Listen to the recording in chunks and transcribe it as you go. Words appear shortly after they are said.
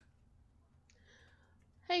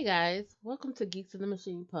Hey guys, welcome to Geeks in the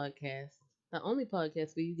Machine podcast, the only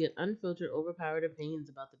podcast where you get unfiltered, overpowered opinions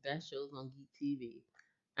about the best shows on Geek TV.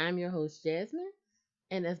 I'm your host, Jasmine,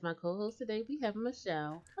 and as my co host today, we have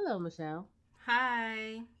Michelle. Hello, Michelle.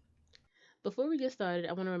 Hi. Before we get started,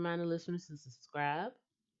 I want to remind the listeners to subscribe,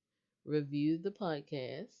 review the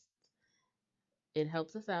podcast. It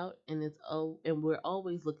helps us out, and we're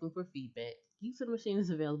always looking for feedback. Geeks in the Machine is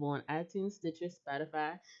available on iTunes, Stitcher,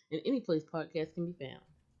 Spotify, and any place podcasts can be found.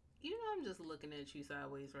 I'm just looking at you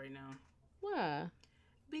sideways right now. Why?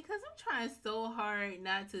 Because I'm trying so hard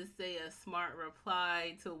not to say a smart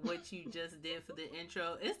reply to what you just did for the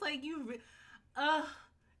intro. It's like uh,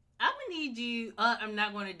 I'm gonna need you. I'm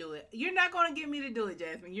not gonna do it. You're not gonna get me to do it,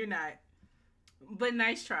 Jasmine. You're not. But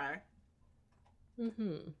nice try.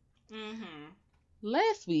 Mm-hmm. Mm-hmm.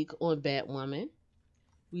 Last week on Batwoman,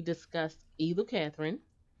 we discussed Evil Catherine,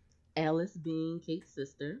 Alice being Kate's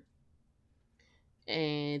sister,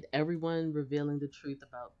 and everyone revealing the truth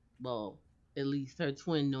about, well, at least her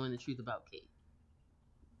twin knowing the truth about Kate.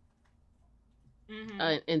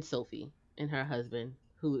 Mm-hmm. And Sophie and her husband,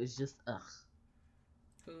 who is just, ugh.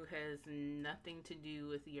 Who has nothing to do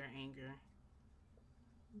with your anger.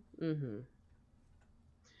 Mm-hmm.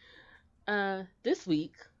 This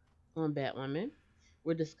week on Batwoman,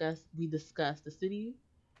 we discussed the city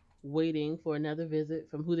waiting for another visit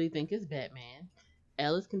from who they think is Batman.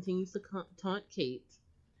 Alice continues to taunt Kate.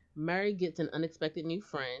 Mary gets an unexpected new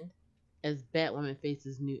friend. As Batwoman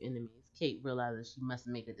faces new enemies, Kate realizes she must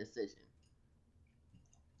make a decision.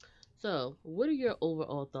 So, what are your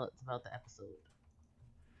overall thoughts about the episode?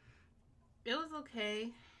 It was okay.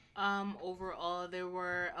 Overall, there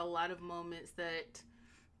were a lot of moments that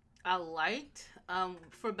I liked,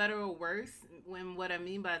 for better or worse. When what I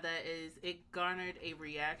mean by that is it garnered a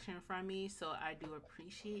reaction from me, so I do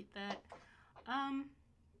appreciate that. Um,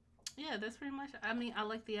 yeah, that's pretty much. I mean, I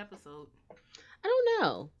like the episode. I don't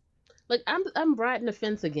know. Like I'm riding the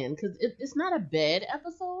fence again because it's not a bad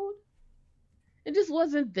episode. It just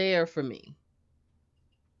wasn't there for me.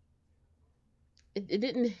 It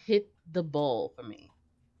didn't hit the ball for me.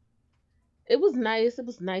 It was nice. It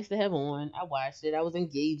was nice to have on. I watched it. I was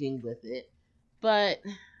engaging with it, but it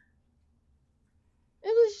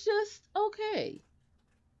was just okay.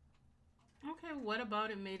 Okay, what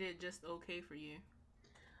about it made it just okay for you?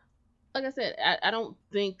 Like I said, I don't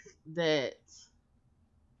think that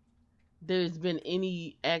there's been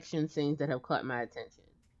any action scenes that have caught my attention.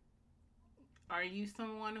 Are you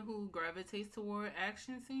someone who gravitates toward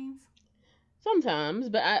action scenes? Sometimes,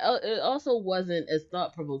 but it also wasn't as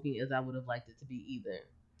thought provoking as I would have liked it to be either.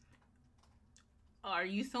 Are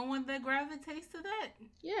you someone that gravitates to that?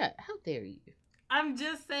 Yeah, how dare you? I'm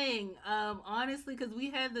just saying, honestly, because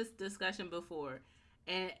we had this discussion before.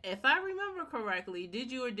 And if I remember correctly,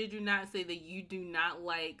 did you or did you not say that you do not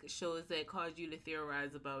like shows that cause you to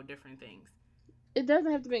theorize about different things? It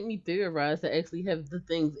doesn't have to make me theorize to actually have the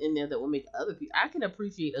things in there that will make other people. I can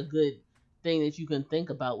appreciate a good thing that you can think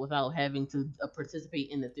about without having to participate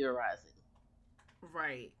in the theorizing.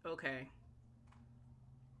 Right. Okay.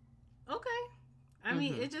 Okay. I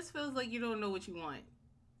mean, Hmm. it just feels like you don't know what you want.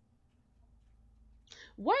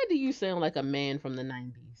 Why do you sound like a man from the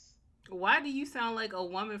 90s? Why do you sound like a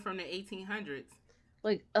woman from the 1800s?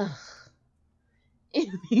 Like, ugh.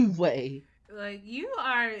 Anyway, Like you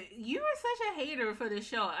are such a hater for the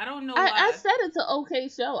show. I don't know I why. said it's an okay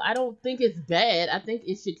show. I don't think it's bad. I think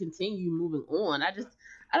it should continue moving on. I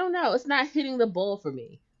don't know. It's not hitting the ball for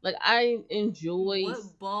me. Like, I enjoy.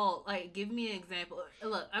 What ball? Like, give me an example.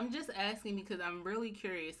 Look, I'm just asking because I'm really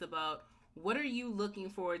curious about what are you looking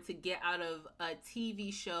for to get out of a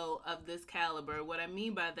TV show of this caliber? What I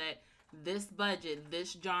mean by that, this budget,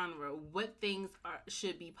 this genre, what things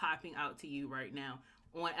should be popping out to you right now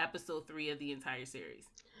on episode 3 of the entire series?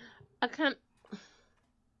 I can't.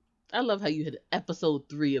 I love how you hit episode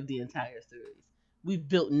 3 of the entire series. We've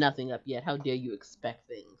built nothing up yet. How dare you expect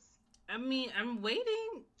things? I mean, I'm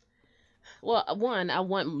waiting. Well, one, I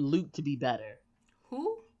want Luke to be better.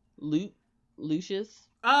 Who? Luke, Lucius.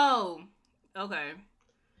 Oh, okay.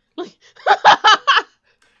 Like,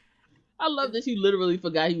 I love that you literally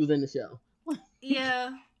forgot he was in the show.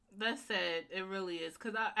 Yeah, that's sad. It really is.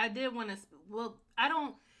 Because I did want to. Well, I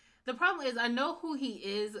don't. The problem is, I know who he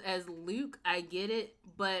is as Luke. I get it.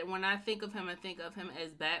 But when I think of him, I think of him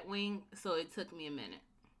as Batwing. So it took me a minute.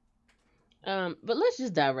 But let's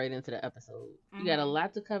just dive right into the episode. We got a Hmm.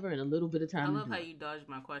 lot to cover and a little bit of I time to love how do it. you dodged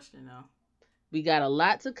my question, though. We got a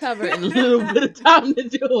lot to cover and a little bit of time to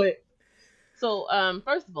do it. So,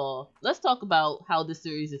 first of all, let's talk about how this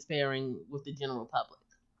series is faring with the general public.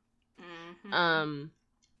 Hmm. Um,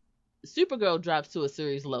 Supergirl drops to a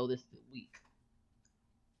series low this week.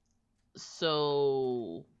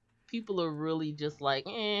 So people are really just like,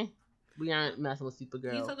 we aren't messing with You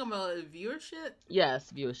Supergirl. talking about viewership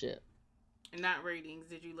Yes, viewership. and not ratings?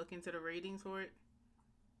 Did you look into the ratings for it?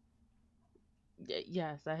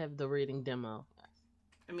 Yes, I have the rating demo.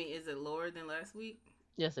 I mean, is it lower than last week?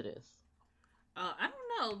 Yes, it is. I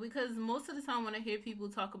don't know because most of the time when I hear people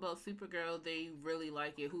talk about Supergirl, they really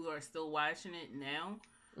like it. Who are still watching it now?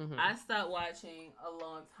 Mm-hmm. I stopped watching a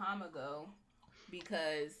long time ago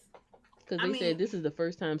because Because I they mean, said this is the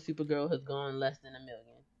first time Supergirl has gone less than 1 million.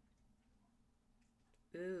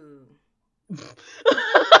 ooh,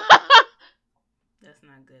 that's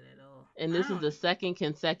not good at all. And I this is don't. the second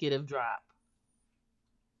consecutive drop.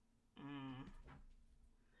 Mm,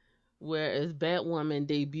 Whereas Batwoman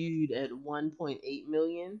debuted at 1.8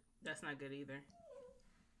 million that's not good either.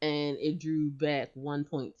 and it drew back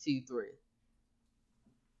 1.23.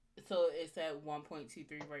 So it's at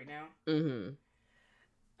 1.23 right now. Mm-hmm.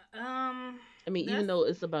 Um, I mean, even that's though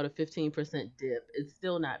it's about a 15% dip, it's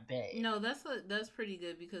still not bad. no, that's pretty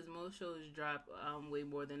good because most shows drop way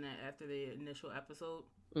more than that after the initial episode.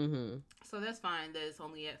 Mm-hmm. So that's fine that it's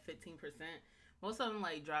only at 15%. Most of them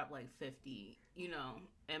like drop like 50,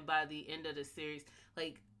 and by the end of the series,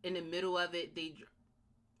 like in the middle of it,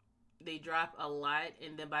 they drop a lot,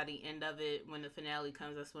 and then by the end of it, when the finale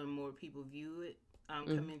comes, that's when more people view it, come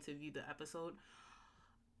Mm-hmm. in to view the episode.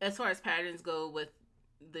 As far as patterns go with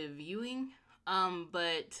the viewing,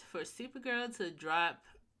 but for Supergirl to drop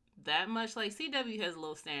that much, like CW has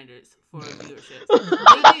low standards for viewerships.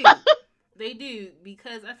 They do. They do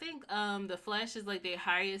because I think the Flash is like their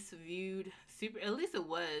highest viewed super. At least it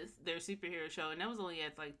was their superhero show, and that was only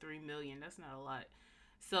at like 3 million. That's not a lot.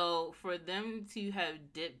 So for them to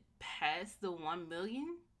have dipped past the 1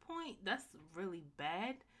 million point, that's really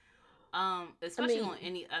bad. I Especially mean, on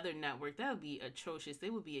any other network, that would be atrocious. They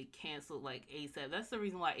would be canceled like ASAP. That's the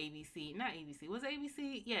reason why ABC, not ABC, was it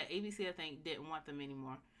ABC? Yeah, ABC I think didn't want them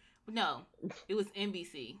anymore. No, it was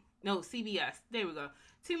NBC. No, CBS. There we go.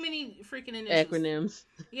 Too many freaking initials. acronyms.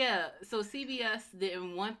 Yeah, so CBS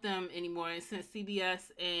didn't want them anymore, and since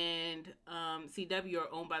CBS and CW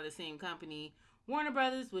are owned by the same company, Warner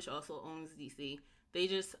Brothers, which also owns DC, they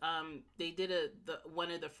just they did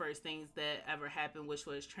one of the first things that ever happened, which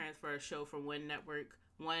was transfer a show from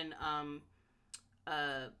one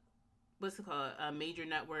uh what's it called, a major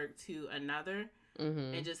network to another,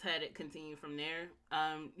 Mm-hmm. and just had it continue from there.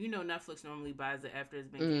 Netflix normally buys it after it's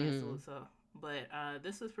been Mm-hmm. canceled, so but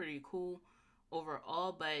this was pretty cool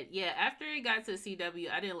overall. But yeah, after it got to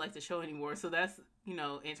CW, I didn't like the show anymore, so that's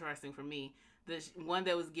interesting for me. The one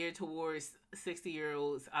that was geared towards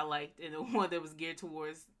 60-year-olds I liked, and the one that was geared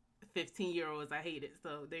towards 15-year-olds I hated.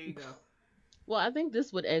 So there you go. Well, I think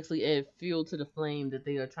this would actually add fuel to the flame that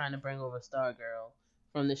they are trying to bring over Stargirl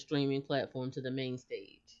from the streaming platform to the main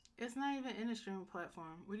stage. It's not even in a streaming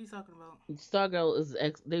platform. What are you talking about? Stargirl is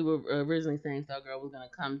they were originally saying Stargirl was going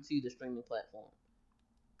to come to the streaming platform.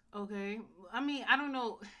 Okay, I mean, I don't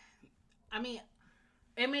know. I mean,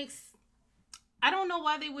 it makes I don't know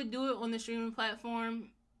why they would do it on the streaming platform.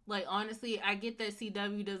 Like honestly, I get that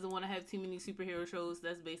CW doesn't want to have too many superhero shows.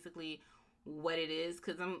 That's basically what it is.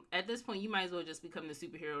 Because I'm at this point, you might as well just become the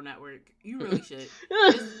superhero network. You really should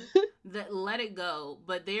just let it go.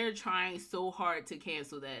 But they're trying so hard to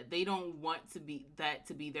cancel that. They don't want to be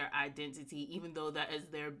their identity, even though that is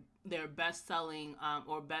their best selling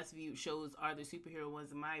or best viewed shows are the superhero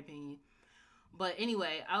ones, in my opinion. But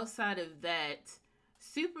anyway, outside of that,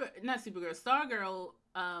 not Supergirl, Stargirl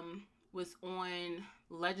was on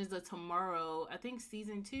Legends of Tomorrow. I think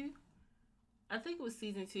season 2. I think it was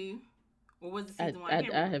season 2, or was it I, season 1? I I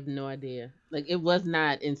can't I remember. have no idea. Like it was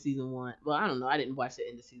not in season one. Well, I don't know. I didn't watch the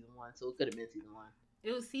end of season one, so it could have been season one.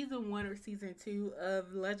 It was season 1 or season 2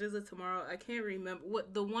 of Legends of Tomorrow. I can't remember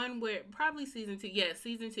what the one where probably season 2. Yeah,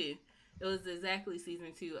 season 2. It was exactly season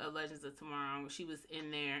 2 of Legends of Tomorrow. She was in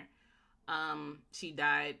there. She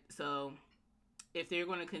died, so if they're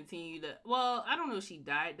going to continue I don't know if she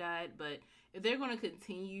died, but if they're going to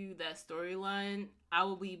continue that storyline, I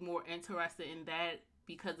will be more interested in that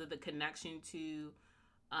because of the connection to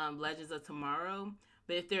Legends of Tomorrow.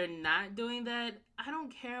 But if they're not doing that, I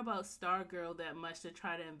don't care about Stargirl that much to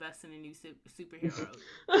try to invest in a new superhero.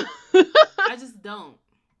 I just don't.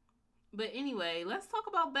 But anyway, let's talk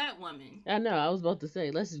about Batwoman. I know. I was about to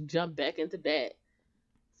say, let's jump back into Bat.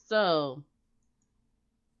 So,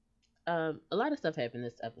 a lot of stuff happened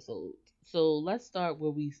this episode. So let's start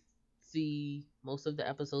where we see most of the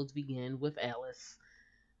episodes begin with Alice.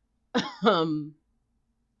 um,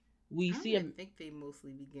 we I don't see a even think they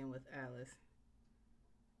mostly begin with Alice.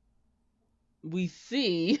 we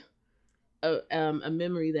see a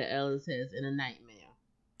memory that Alice has in a nightmare.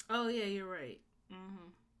 Oh yeah, you're right. Mm-hmm.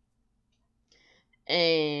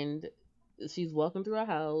 And she's walking through a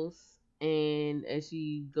house, and as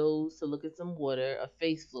she goes to look at some water, a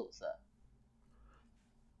face floats up.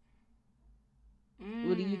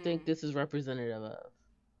 What do you think Mm. this is representative of?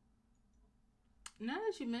 Now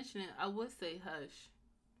that you mention it, I would say Hush,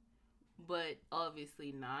 but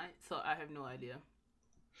obviously not. So I have no idea.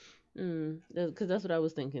 Because that's what I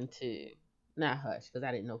was thinking too. Not Hush, because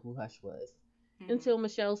I didn't know who Hush was Mm-hmm. until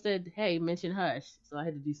Michelle said, "Hey, mention Hush." So I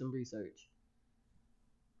had to do some research.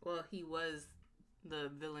 Well, he was the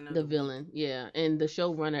villain of The the week. villain, yeah, and the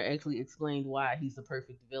showrunner actually explained why he's the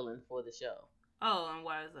perfect villain for the show. Oh, and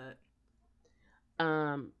why is that?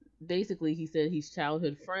 Um, Basically, he said he's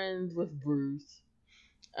childhood friends with Bruce.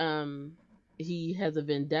 Um, he has a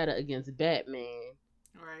vendetta against Batman,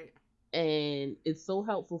 Right. and it's so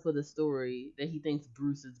helpful for the story that he thinks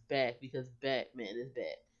Bruce is back because Batman is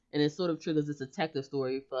back. And it sort of triggers this detective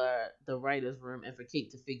story for the writer's room and for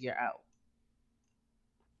Kate to figure out.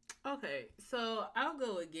 Okay, so I'll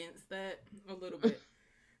go against that a little bit.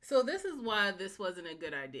 So this is why this wasn't a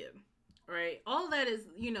good idea, right? All that is,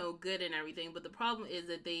 good and everything, but the problem is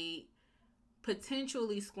that they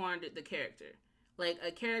potentially squandered the character. Like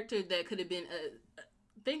a character that could have been a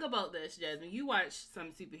think about this, Jasmine. You watch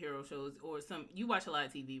some superhero shows or you watch a lot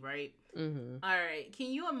of TV, right? Mm-hmm. All right.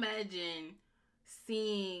 Can you imagine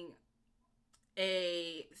seeing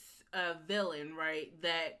a a villain, right,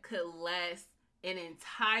 that could last an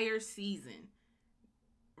entire season,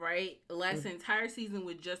 right? Last an entire season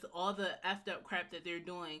with just all the effed up crap that they're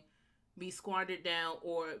doing be squandered down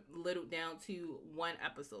or littled down to one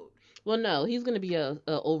episode. Well, no, he's gonna be a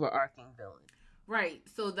overarching villain. Right.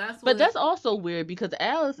 So that's But what. that's also weird because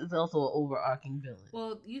Alice is also an overarching villain.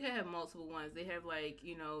 Well, you have multiple ones. They have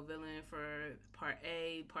villain for part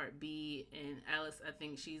A, part B, and Alice. I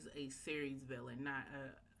think she's a series villain, not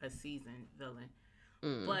a season villain.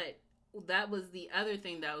 Mm. But that was the other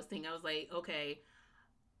thing that I was thinking. I was like, okay,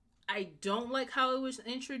 I don't like how it was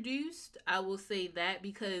introduced. I will say that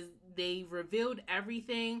because they revealed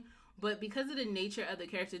everything, but because of the nature of the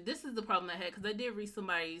character, this is the problem I had because I did read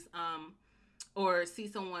somebody's or see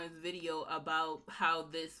someone's video about how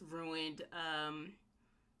this ruined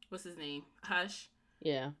what's his name, Hush.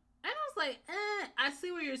 Yeah. And I was like, I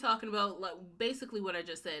see what you're talking about. Like basically what I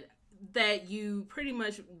just said, that you pretty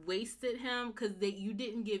much wasted him because you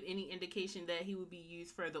didn't give any indication that he would be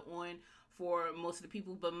used further on for most of the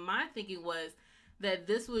people. But my thinking was that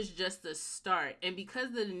this was just the start, and because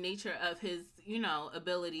of the nature of his,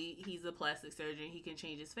 ability, he's a plastic surgeon. He can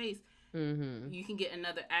change his face. Mm-hmm. You can get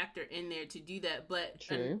another actor in there to do that. But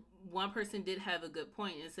True. one person did have a good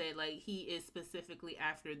point and said like he is specifically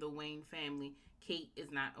after the Wayne family. Kate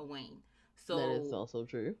is not a Wayne. That is So also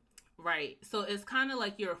true. right. So it's kind of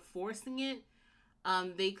like you're forcing it.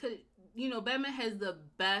 They could, Batman has the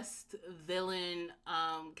best villain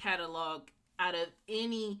catalog out of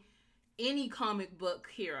any comic book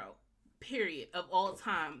hero, period, of all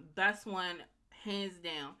time. Best one, hands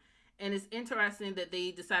down. And it's interesting that they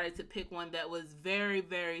decided to pick one that was very,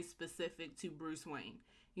 very specific to Bruce Wayne.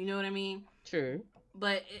 You know what I mean? True.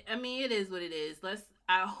 But I mean, it is what it is.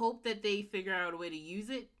 I hope that they figure out a way to use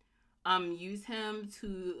it. Use him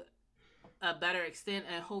to a better extent,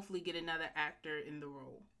 and hopefully get another actor in the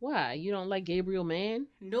role. Why? You don't like Gabriel Mann?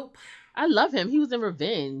 Nope. I love him. He was in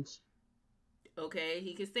Revenge. Okay,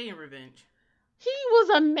 he can stay in Revenge. He was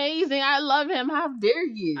amazing. I love him. How dare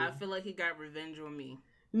you? I feel like he got revenge on me.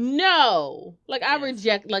 No. Like, I Yes.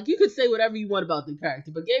 reject, like, you could say whatever you want about the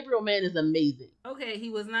character, but Gabriel Mann is amazing. Okay, he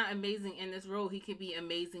was not amazing in this role. He can be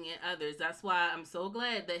amazing in others. That's why I'm so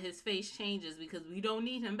glad that his face changes because we don't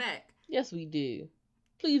need him back. Yes, we do.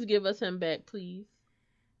 Please give us him back, please.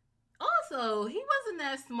 Also, he wasn't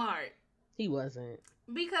that smart. He wasn't.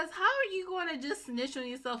 Because how are you going to just snitch on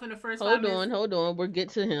yourself in the first 5 Hold minutes? hold on. We'll get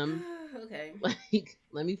to him. Okay. Like,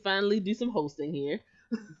 let me finally do some hosting here.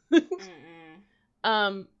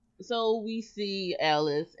 So we see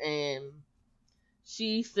Alice, and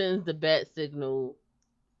she sends the bat signal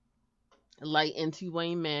light into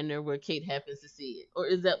Wayne Manor where Kate happens to see it. Or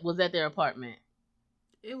was that their apartment?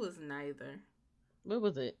 It was neither. Where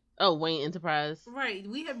was it? Oh, Wayne Enterprise. Right.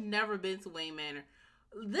 We have never been to Wayne Manor.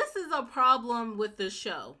 This is a problem with the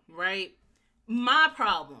show, right? My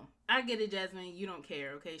problem. I get it, Jasmine. You don't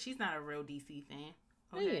care, okay? She's not a real DC fan.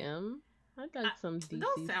 Okay? I am. I got some DC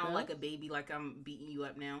Don't sound stuff. like a baby, like I'm beating you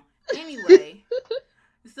up now. Anyway,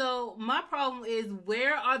 so my problem is,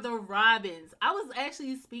 where are the Robins? I was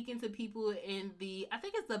actually speaking to people in I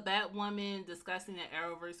think it's the Batwoman discussing the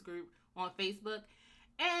Arrowverse group on Facebook,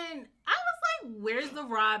 and I was like, where's the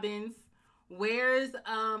Robins? Where's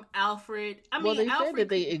Alfred? I Well, mean, they said Alfred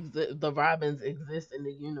that could the Robins exist in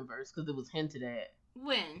the universe because it was hinted at.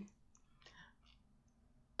 when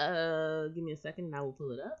Give me a second and I will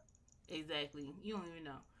pull it up. exactly. You don't even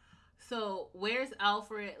know. So where's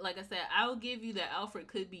Alfred? Like I said, I'll give you that Alfred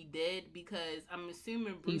could be dead because I'm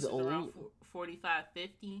assuming He's Bruce is around old. 45,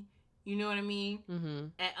 50. You know what I mean? Mm-hmm.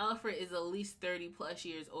 And Alfred is at least 30 plus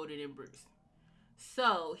years older than Bruce.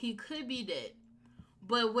 So he could be dead.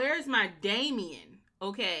 But where's my Damien?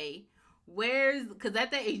 Okay. Where's, because at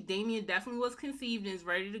that age, Damien definitely was conceived and is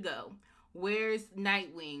ready to go. Where's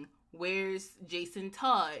Nightwing? Where's Jason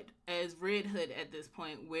Todd as Red Hood at this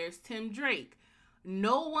point? Where's Tim Drake?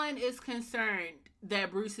 No one is concerned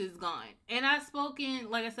that Bruce is gone. And I've spoken,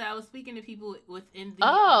 like I said, I was speaking to people within the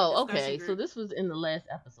Oh, discussion okay. So group. this was in the last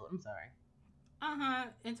episode. I'm sorry.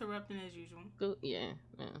 Interrupting as usual. Go. Yeah.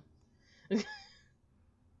 Yeah.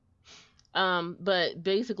 But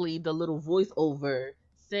basically, the little voiceover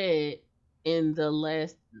said in the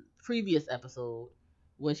last previous episode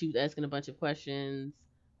when she was asking a bunch of questions,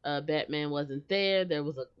 Batman wasn't there.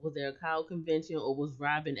 Was there a cow convention or was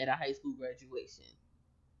Robin at a high school graduation?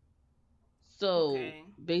 So Okay.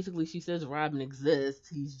 basically, she says Robin exists.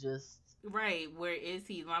 He's just Right, where is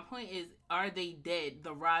he? My point is, are they dead?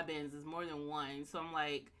 The Robins is more than one. So I'm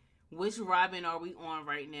like, which Robin are we on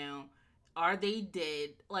right now? Are they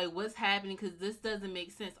dead? Like, what's happening? Because this doesn't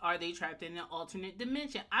make sense. Are they trapped in an alternate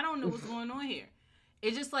dimension? I don't know what's going on here.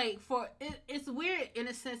 It's just like, it's weird in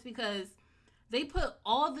a sense because they put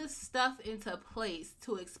all this stuff into place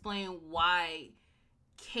to explain why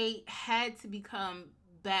Kate had to become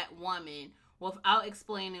Batwoman without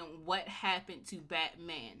explaining what happened to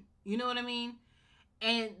Batman. You know what I mean?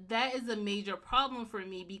 And that is a major problem for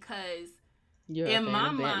me because you're a in fan my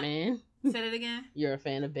of mind, Batman. say it again. You're a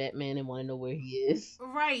fan of Batman and want to know where he is.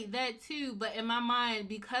 Right, that too. But in my mind,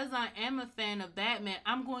 because I am a fan of Batman,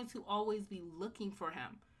 I'm going to always be looking for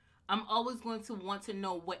him. I'm always going to want to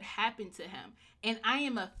know what happened to him. And I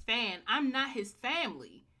am a fan. I'm not his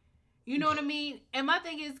family. You know what I mean? And my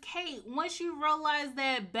thing is, Kate, once you realize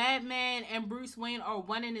that Batman and Bruce Wayne are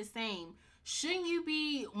one and the same, shouldn't you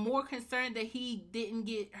be more concerned that he didn't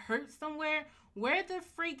get hurt somewhere? Where the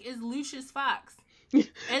freak is Lucius Fox?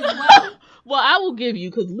 As well. Well, I will give you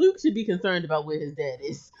because Luke should be concerned about where his dad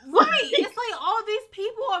is. Right. It's like all these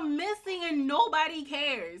people are missing and nobody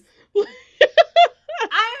cares.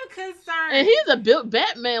 I am concerned. And he's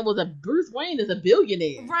Batman was a Bruce Wayne is a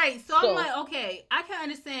billionaire. Right. So I'm like, okay, I can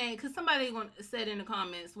understand because somebody said in the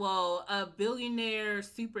comments, well, a billionaire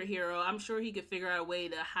superhero, I'm sure he could figure out a way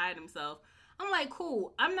to hide himself. I'm like,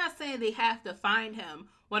 cool. I'm not saying they have to find him.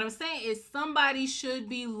 What I'm saying is somebody should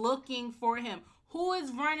be looking for him. Who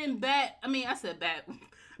is running I said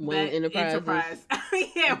Wayne Enterprise.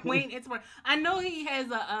 Yeah, Wayne Enterprise. I know he has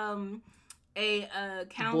a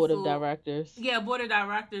council board of directors. Yeah, board of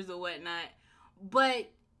directors or whatnot.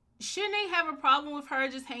 But shouldn't they have a problem with her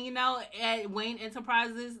just hanging out at Wayne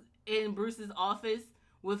Enterprises in Bruce's office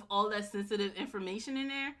with all that sensitive information in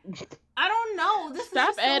there? I don't know.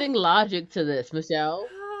 Stop adding logic to this, Michelle.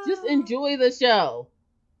 Just enjoy the show.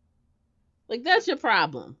 Like, that's your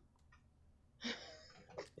problem.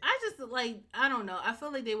 I don't know. I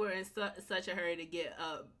feel like they were in such a hurry to get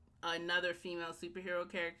another female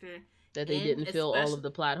superhero character. That they didn't fill all of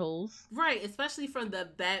the plot holes. Right, especially from the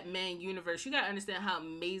Batman universe. You gotta understand how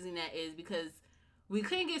amazing that is because we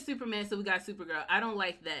couldn't get Superman, so we got Supergirl. I don't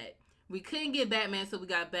like that. We couldn't get Batman, so we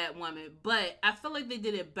got Batwoman. But I feel like they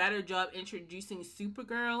did a better job introducing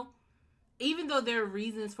Supergirl. Even though there are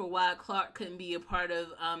reasons for why Clark couldn't be a part of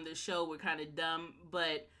the show were kind of dumb,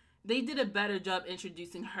 but they did a better job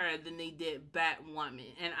introducing her than they did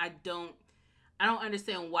Batwoman. And I don't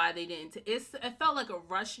understand why they didn't. It felt like a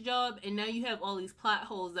rush job, and now you have all these plot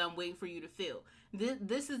holes that I'm waiting for you to fill.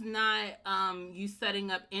 This is not you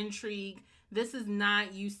setting up intrigue. This is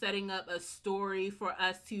not you setting up a story for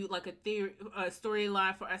us to, like a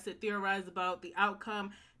storyline for us to theorize about the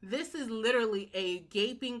outcome. This is literally a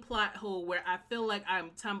gaping plot hole where I feel like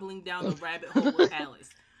I'm tumbling down the rabbit hole with Alice.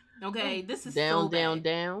 Okay, this is down, so bad.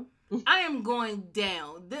 down. I am going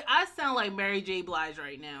down. I sound like Mary J. Blige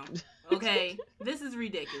right now. Okay, this is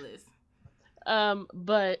ridiculous.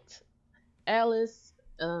 But Alice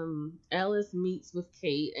meets with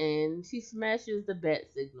Kate and she smashes the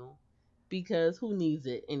bat signal because who needs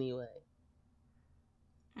it anyway?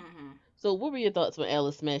 Mm-hmm. So, what were your thoughts when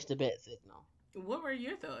Alice smashed the bat signal? What were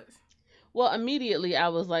your thoughts? Well, immediately I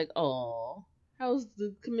was like, "Oh, how's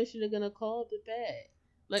the commissioner gonna call the bat?"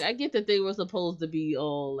 Like, I get that they were supposed to be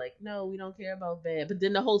all like, "No, we don't care about bat," but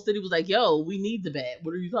then the whole city was like, "Yo, we need the bat.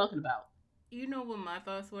 What are you talking about?" You know what my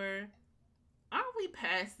thoughts were? Aren't we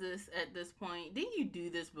past this at this point? Didn't you do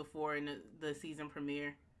this before in the season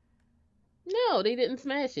premiere? No, they didn't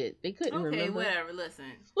smash it. They couldn't, Okay, remember? whatever. Listen,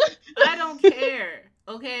 I don't care.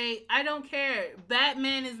 Okay, I don't care.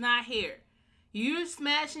 Batman is not here. You're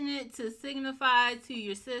smashing it to signify to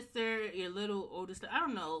your sister, your little older sister. I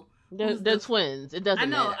don't know. They're twins. It doesn't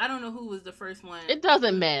matter. I don't know who was the first one. It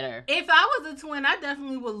doesn't matter. If I was a twin, I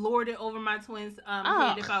definitely would lord it over my twin's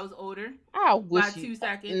head if I was older. I wish by 2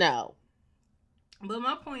 seconds. No. But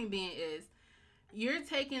my point being is, you're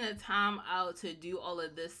taking the time out to do all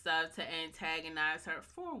of this stuff to antagonize her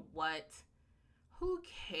for what? Who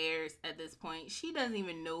cares at this point? She doesn't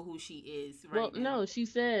even know who she is right now. No, she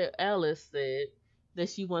said, Alice said that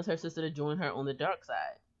she wants her sister to join her on the dark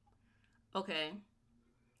side. Okay.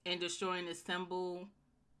 And destroying the symbol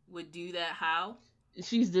would do that how?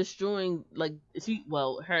 She's destroying,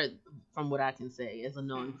 her, from what I can say, as a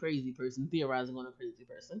non-crazy person, theorizing on a crazy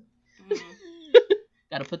person.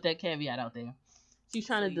 Gotta put that caveat out there. She's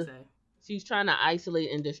trying to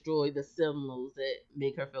isolate and destroy the symbols that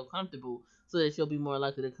make her feel comfortable, so that she'll be more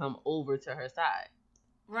likely to come over to her side.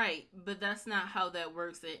 Right, but that's not how that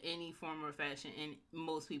works in any form or fashion in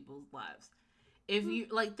most people's lives. If you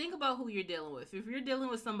think about who you're dealing with. If you're dealing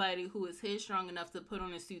with somebody who is headstrong enough to put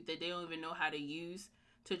on a suit that they don't even know how to use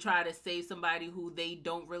to try to save somebody who they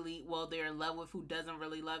don't really, they're in love with, who doesn't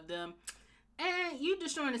really love them, and you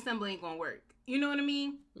destroying the symbol ain't gonna work. You know what I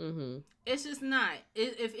mean? Mm-hmm. It's just not.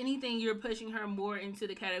 If anything, you're pushing her more into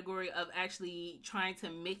the category of actually trying to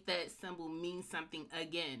make that symbol mean something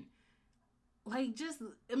again. Only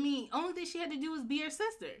thing she had to do was be her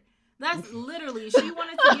sister. That's literally, she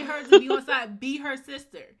wanted to get her to be on side, be her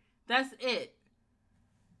sister. That's it.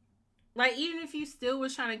 Even if you still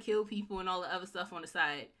was trying to kill people and all the other stuff on the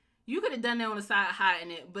side, you could have done that on the side,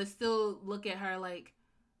 hiding it, but still look at her like,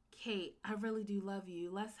 Kate, I really do love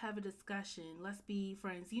you. Let's have a discussion. Let's be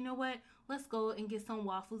friends. You know what? Let's go and get some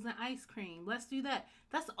waffles and ice cream. Let's do that.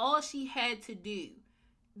 That's all she had to do.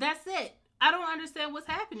 That's it. I don't understand what's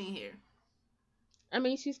happening here. I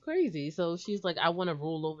mean, she's crazy. So she's like, I want to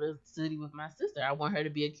rule over the city with my sister. I want her to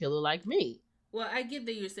be a killer like me. Well, I get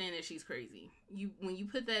that you're saying that she's crazy. When you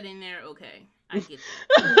put that in there, okay. I get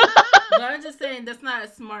that. But I'm just saying that's not a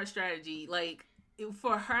smart strategy.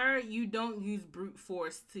 For her, you don't use brute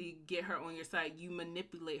force to get her on your side. You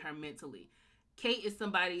manipulate her mentally. Kate is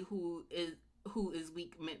somebody who is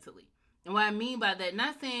weak mentally. And what I mean by that,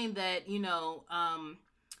 not saying that,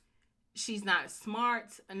 she's not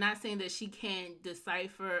smart. I'm not saying that she can't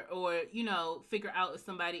decipher or, figure out if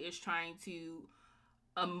somebody is trying to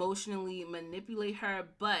emotionally manipulate her,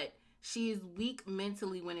 but she is weak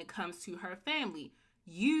mentally when it comes to her family.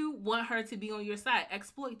 You want her to be on your side.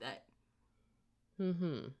 Exploit that.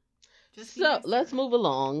 Mm-hmm. So let's move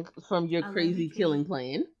along from your crazy killing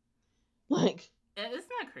plan. It's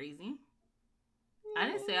not crazy. I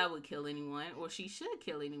didn't say I would kill anyone or she should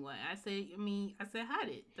kill anyone. I said hide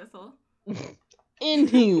it. That's all.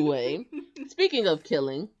 Anyway, speaking of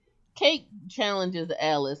killing, Kate challenges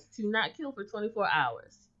Alice to not kill for 24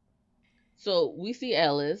 hours. So we see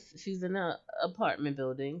Alice. She's in an apartment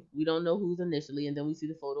building. We don't know who's initially, and then we see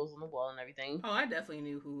the photos on the wall and everything. Oh, I definitely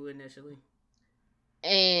knew who initially.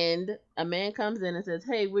 And a man comes in and says,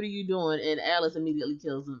 "Hey, what are you doing?" And Alice immediately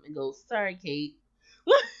kills him and goes, "Sorry, Kate."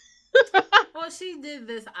 Well, she did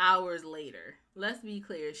this hours later. Let's be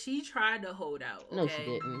clear. She tried to hold out. Okay? No, she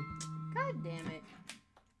didn't. God damn it.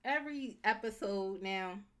 Every episode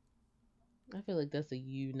now. I feel like that's a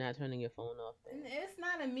you not turning your phone off thing. It's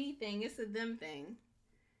not a me thing. It's a them thing.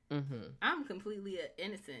 Mm-hmm. I'm completely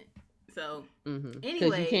innocent. So, anyway.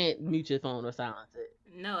 Because you can't mute your phone or silence it.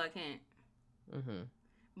 No, I can't. Mm-hmm.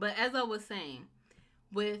 But as I was saying,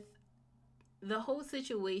 with the whole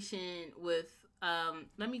situation with,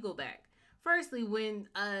 let me go back. Firstly, when,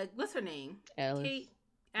 what's her name? Alice.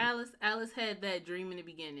 Alice had that dream in the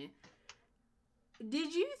beginning.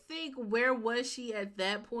 Did you think, where was she at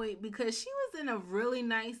that point? Because she was in a really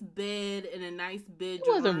nice bed in a nice bedroom.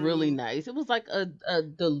 It wasn't really nice. It was like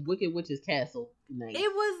the Wicked Witch's castle nice. It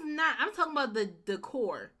was not. I'm talking about the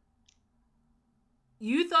decor.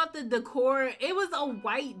 You thought the decor, it was a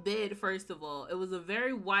white bed, first of all. It was a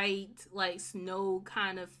very white, snow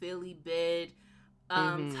kind of feely bed.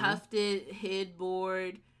 Tufted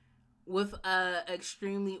headboard with a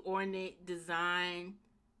extremely ornate design.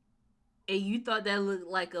 And you thought that looked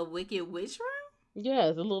like a Wicked Witch room?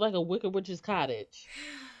 Yes, it looked like a Wicked Witch's cottage.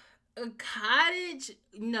 A cottage?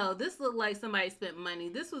 No, this looked like somebody spent money.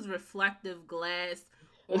 This was reflective glass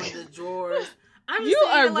on the drawers. You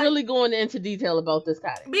are really going into detail about this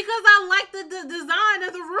cottage. Because I liked the design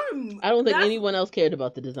of the room. I don't think anyone else cared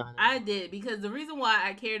about the design. I did, because the reason why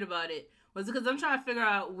I cared about it Was it because I'm trying to figure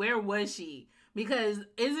out where was she? Because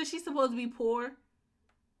isn't she supposed to be poor?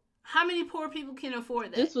 How many poor people can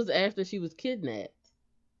afford This that? was after she was kidnapped.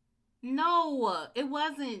 No, it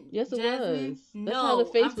wasn't, Yes, it Jasmine. was. That's how the No,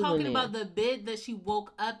 face I'm was in talking there. about the bed that she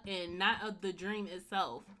woke up in, not of the dream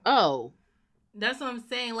itself. Oh, That's what I'm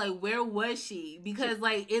saying. Like, where was she? she, Because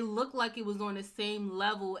like it looked like it was on the same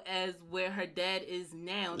level as where her dad is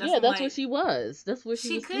now. That's yeah, what I'm that's where like. she was. That's where she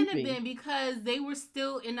She was couldn't have sleeping. been because they were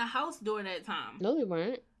still in the house during that time. No, they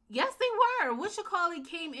weren't. Yes, they were. What you call it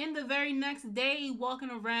came in the very next day, walking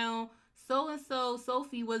around. So and so,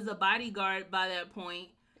 Sophie was a bodyguard by that point.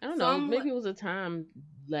 I don't So know. I'm Maybe it was a time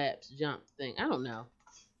lapse jump thing. I don't know.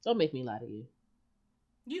 Don't make me lie to you.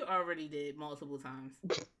 you already did multiple times.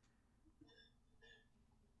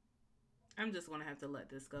 I'm just gonna have to let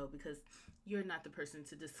this go because you're not the person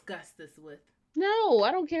to discuss this with. No,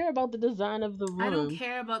 I don't care about the design of the I don't room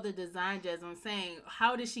care about the design, Jazz. I'm saying,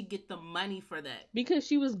 how did she get the money for that? because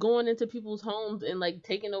she was going into people's homes and like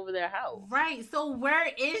taking over their house Right. So where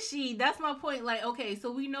is she? That's my point. Like, okay,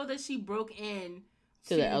 so we know that she broke in to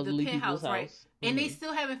the to the elderly people's penthouse, right? house. And they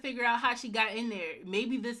still haven't figured out how she got in there.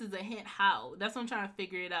 Maybe this is a hint how. That's what I'm trying to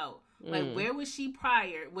figure it out. Like, Mm. where was she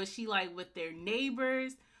prior? Was she like with their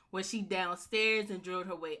neighbors? Was she downstairs and drove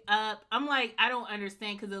her way up? I'm like, I don't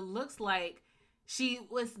understand because it looks like she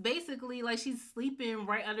was basically like she's sleeping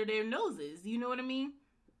right under their noses. You know what I mean?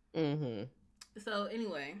 Mm-hmm. So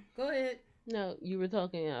anyway, go ahead. No, you were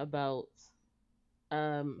talking about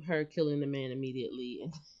her killing the man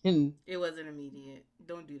immediately, and It wasn't immediate.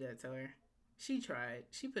 Don't do that to her. She tried.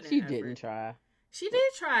 She put in she didn't effort. try. She did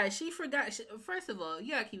try. She forgot. First of all,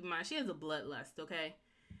 you gotta keep in mind she has a bloodlust. Okay,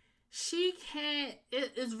 she can't.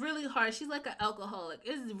 It's really hard. She's like an alcoholic.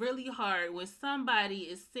 It's really hard when somebody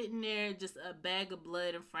is sitting there, just a bag of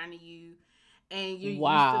blood in front of you, and you're used to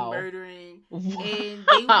Wow. murdering, and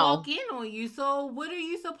they Wow. walk in on you. So what are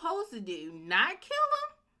you supposed to do? Not kill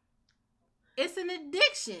them? It's an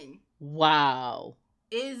addiction. Wow.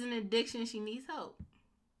 It is an addiction. She needs help.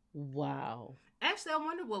 Wow. Actually, I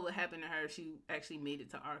wonder what would happen to her if she actually made it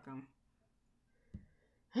to Arkham.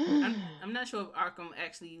 I'm not sure if Arkham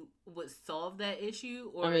actually would solve that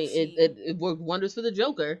issue I or mean, if it, she. it it worked wonders for the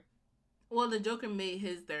Joker. Well, the Joker made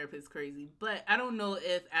his therapist crazy, but I don't know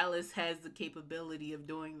if Alice has the capability of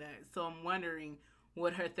doing that. So I'm wondering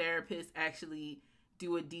would her therapist actually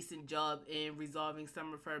do a decent job in resolving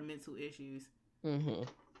some of her mental issues? Mm-hmm.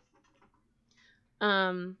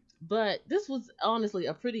 But this was honestly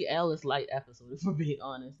a pretty Alice light episode, if we're being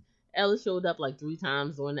honest. Alice showed up like 3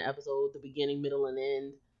 times during the episode, the beginning, middle, and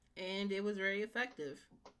end. And it was very effective.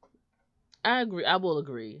 I agree. I will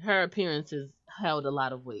agree. Her appearances held a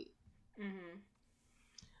lot of weight. Mm-hmm.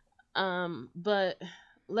 But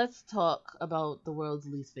let's talk about the world's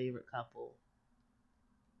least favorite couple.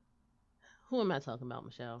 Who am I talking about,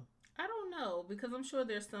 Michelle? I don't know because I'm sure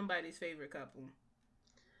there's somebody's favorite couple.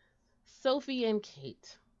 Sophie and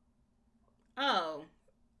Kate. Oh,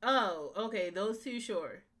 okay, those two,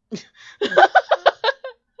 sure. Because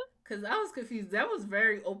I was confused. That was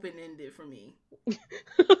very open ended for me.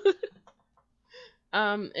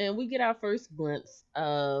 And we get our first glimpse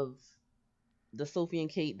of the Sophie and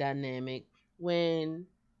Kate dynamic when,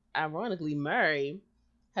 ironically, Mary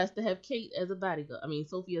has to have Kate as a bodyguard. I mean,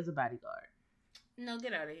 Sophie as a bodyguard. No,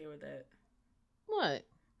 get out of here with that. What?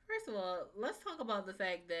 First of all, let's talk about the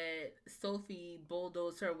fact that Sophie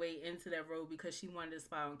bulldozed her way into that road because she wanted to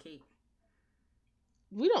spy on Kate.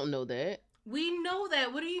 We don't know that. We know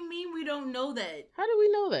that. What do you mean we don't know that? How do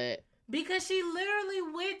we know that? Because she literally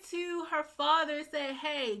went to her father and said,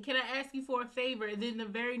 "Hey, can I ask you for a favor?" And then the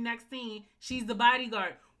very next scene, she's the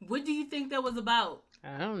bodyguard. What do you think that was about?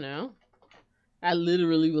 I don't know. I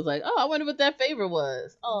literally was like, oh, I wonder what that favor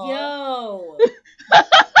was. Oh. Yo.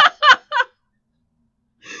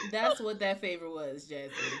 That's what that favor was,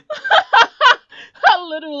 Jasmine. I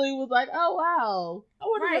literally was like, oh, wow. I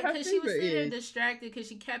wonder Right, what her because she was favor sitting there is. distracted because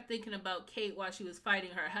she kept thinking about Kate while she was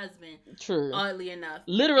fighting her husband. True. Oddly enough.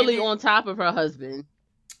 Literally then, on top of her husband.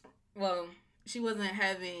 Well, she wasn't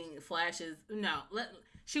having flashes. No,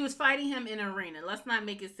 she was fighting him in an arena. Let's not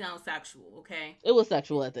make it sound sexual, okay? It was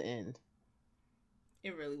sexual at the end.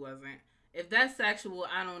 It really wasn't. If that's sexual,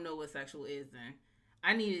 I don't know what sexual is then.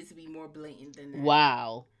 I need it to be more blatant than that.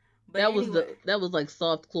 Wow. But that was like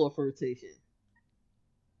soft claw flirtation.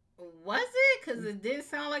 Was it? Because it did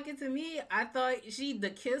sound like it to me. I thought the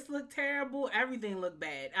kiss looked terrible. Everything looked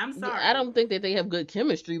bad. I'm Yeah, I sorry. don't think that they have good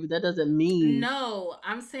chemistry, but that doesn't mean. No,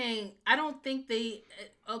 I'm saying I don't think they.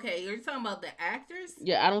 Okay, you're talking about the actors.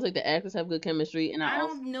 Yeah, I don't think the actors have good chemistry, and I I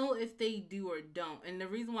also. don't know if they do or don't. And the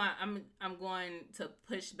reason why I'm going to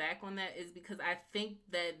push back on that is because I think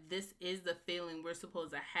that this is the feeling we're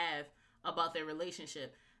supposed to have about their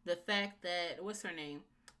relationship. The fact that what's her name?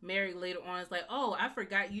 Mary later on is like, "Oh, I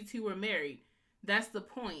forgot you two were married." That's the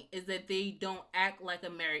point, is that they don't act like a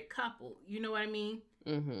married couple. You know what I mean?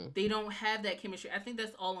 Mm-hmm. They don't have that chemistry. I think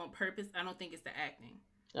that's all on purpose. I don't think it's the acting.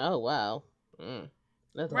 Oh wow,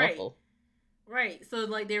 that's Right. awful. Right. So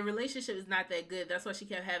like their relationship is not that good. That's why she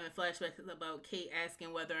kept having flashbacks about Kate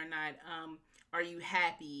asking whether or not are you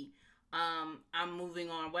happy? I'm moving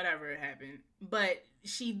on, whatever happened. But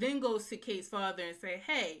she then goes to Kate's father and say,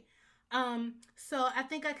 "Hey, so I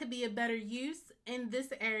think I could be a better use in this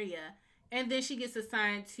area." And then she gets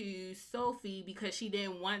assigned to Sophie because she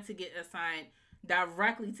didn't want to get assigned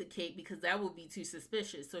directly to Kate because that would be too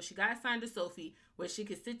suspicious. So she got assigned to Sophie where she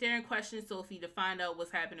could sit there and question Sophie to find out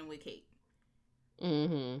what's happening with Kate.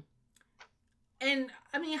 Mm-hmm. And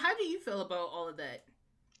I mean, how do you feel about all of that?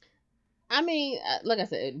 I mean, like I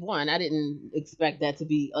said, one, I didn't expect that to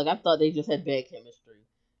be like I thought they just had bad chemistry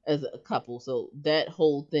as a couple, so that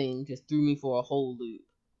whole thing just threw me for a whole loop.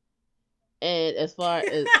 And as far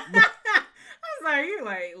as I'm sorry, you're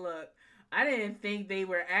like, look, I didn't think they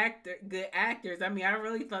were good actors. I mean, I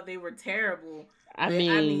really thought they were terrible. I But I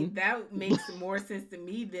mean, mean, that makes more sense to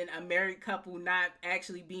me than a married couple not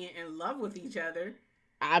actually being in love with each other.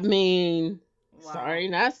 I mean, Wow. sorry,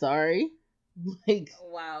 not sorry. Like,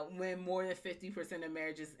 Wow. When more than 50% of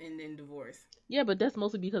marriages end in divorce. yeah, but that's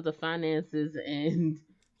mostly because of finances and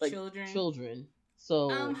like Children. children.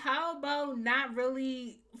 So How about not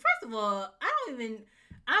really? First of all, I don't even.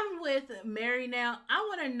 I'm with Mary now. I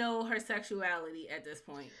want to know her sexuality at this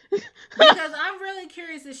point because I'm really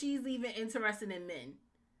curious if she's even interested in men.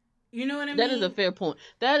 You know what I that is a mean? fair point.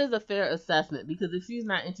 That is a fair assessment because if she's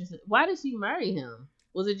not interested, why did she marry him?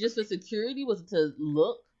 Was it just for security? Was it to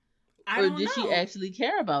look? I Or don't did she know. actually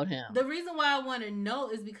care about him The reason why I want to know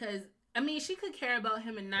is because I mean she could care about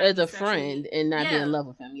him and not as be a friend sexually. and not be in Yeah, love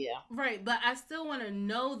with him? Yeah. right. But I still want to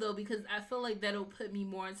know though because I feel like that'll put me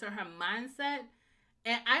more into her mindset.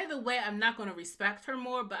 And either way, I'm not going to respect her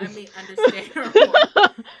more, but I may understand her more.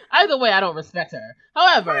 Either way, I don't respect her.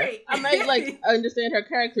 However, I might like Right. understand her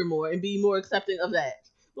character more and be more accepting of that.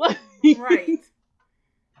 Right.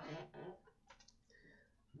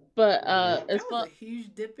 But as That was far a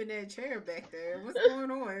huge dip in that chair back there. What's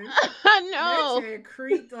going on? I That know. chair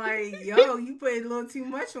creaked like, yo, you put a little too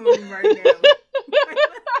much on me right now.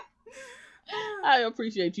 I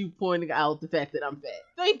appreciate you pointing out the fact that I'm fat.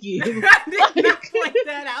 Thank you. I did not like, point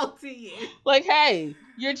that out to you. like, hey,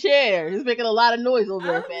 your chair is making a lot of noise over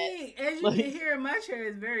there, I fat. mean, as you can Like, hear, my chair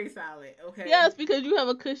is very solid, okay? yes, because you have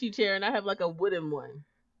a cushy chair and I have like a wooden one.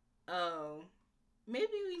 Oh. Maybe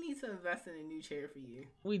we need to invest in a new chair for you.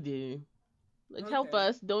 We do. Like, help Okay.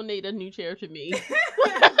 us donate a new chair to me.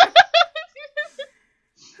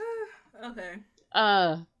 Okay.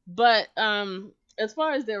 But as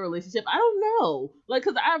far as their relationship, I don't know. Like,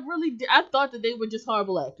 cause I thought that they were just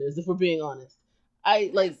horrible actors. If we're being honest,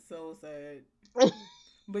 I like. That's so sad.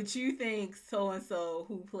 But you think so and so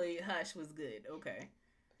who played Hush was good? Okay.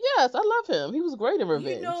 Yes, I love him. He was great in You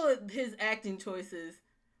Revenge. know his acting choices,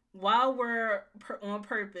 while we're on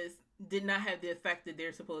purpose, did not have the effect that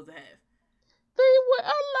they're supposed to have. They were.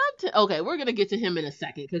 I loved him. Okay, we're gonna get to him in a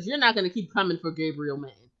second because you're not gonna keep coming for Gabriel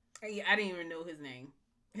Mann. I didn't even know his name.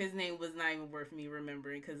 His name was not even worth me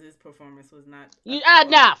remembering because his performance was not You up to par.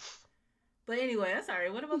 enough. But anyway, that's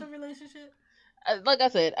alright. What about the relationship? Like I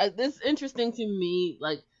said, it's interesting to me,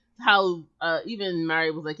 like how even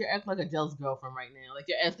Mary was like, "You're acting like a jealous girlfriend right now. Like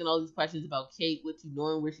you're asking all these questions about Kate, what you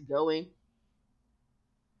doing, where she going."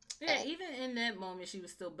 Yeah, even in that moment, she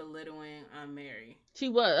was still belittling Mary. She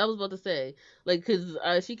was. I was about to say, like, cause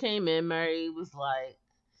she came in. Mary was like,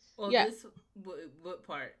 Oh, "Yeah." this what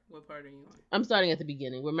part? What part are you on? I'm starting at the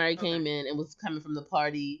beginning where Mary Okay, came in and was coming from the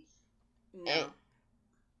party, and no,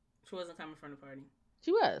 she wasn't coming from the party.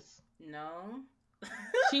 she was. No.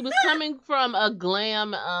 She was coming from a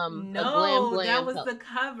glam No, that glam. was the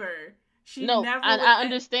cover. She No, never was. I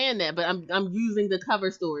understand that, but I'm using the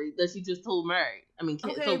cover story that she just told Mary. I mean,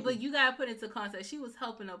 Okay, Sophie. but you gotta put into context. She was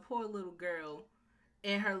helping a poor little girl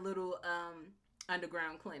in her little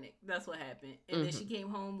underground clinic. That's what happened. And then she Mm-hmm. came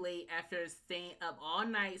home late after staying up all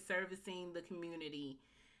night servicing the community.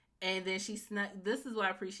 And then she snuck. This is what I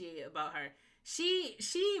appreciate about her. She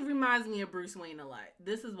reminds me of Bruce Wayne a lot.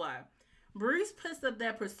 This is why. Bruce puts up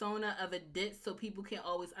that persona of a ditz so people can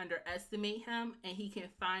always underestimate him, and he can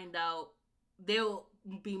find out they'll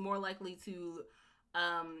be more likely to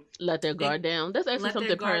Let their guard down. That's actually let their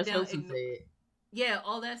something guard Paris down. Hilton said. Yeah,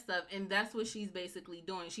 all that stuff, and that's what she's basically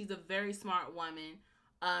doing. She's a very smart woman.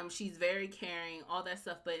 She's very caring, all that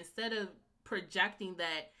stuff. But instead of projecting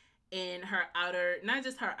that in her outer, not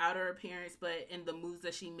just her outer appearance, but in the moves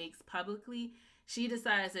that she makes publicly, she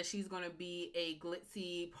decides that she's going to be a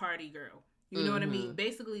glitzy party girl. You know what I mean? Mm-hmm.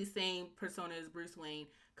 Basically, same persona as Bruce Wayne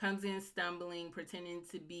comes in stumbling, pretending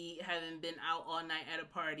to be having been out all night at a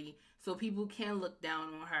party, so people can look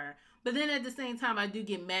down on her. But then at the same time, I do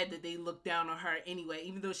get mad that they look down on her anyway,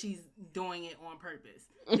 even though she's doing it on purpose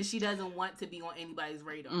because she doesn't want to be on anybody's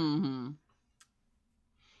radar. Mm-hmm.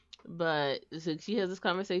 But so she has this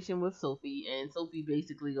conversation with Sophie, and Sophie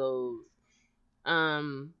basically goes,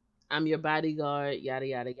 um, "I'm your bodyguard, yada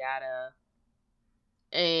yada yada,"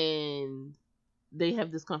 and they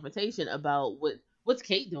have this confrontation about what's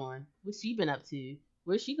Kate doing, what's she been up to,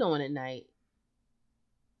 where's she going at night.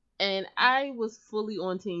 And I was fully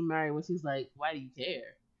on Team Mary when she's like, "Why do you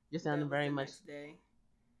care? You're sounding That was very the much." next day.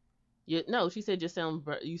 No, she said you sound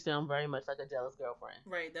very much like a jealous girlfriend.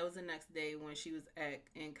 Right, that was the next day when she was at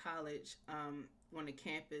in college, on the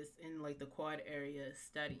campus in like the quad area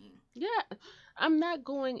studying. Yeah, I'm not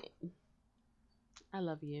going. I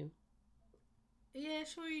love you. Yeah,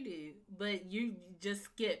 sure you do. But you just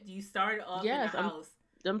skipped. You started off in the Yes, house.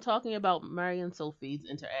 I'm talking about Mary and Sophie's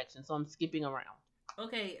interaction, so I'm skipping around.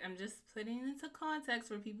 Okay, I'm just putting it into context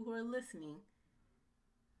for people who are listening.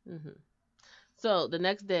 Hmm. So the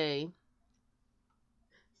next day,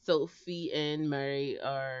 Sophie and Mary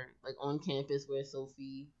are like on campus where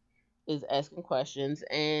Sophie is asking questions,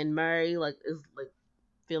 and Mary like is like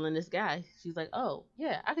feeling this guy. She's like, "Oh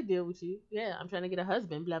yeah, I could deal with you. Yeah, I'm trying to get a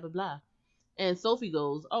husband. Blah blah blah." And Sophie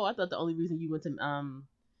goes, "Oh, I thought the only reason you went to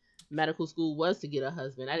medical school was to get a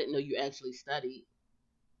husband. I didn't know you actually studied."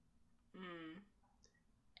 Mm.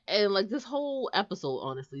 And like this whole episode,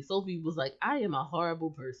 honestly, Sophie was like, "I am a horrible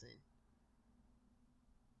person,"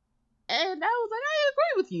 and I was like, "I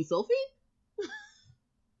agree with you, Sophie."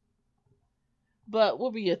 But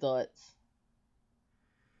what were your thoughts?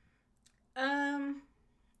 Um,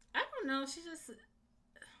 I don't know. She just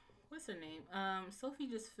what's her name? Sophie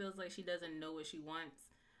just feels like she doesn't know what she wants.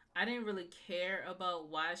 I didn't really care about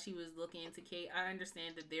why she was looking into Kate. I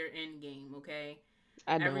understand that they're in game, okay?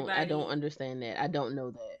 I don't Everybody, understand that. I don't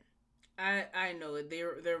know that. I know it.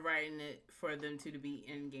 They're writing it for them two to be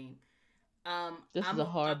in game. This is a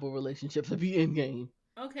horrible relationship to be in game.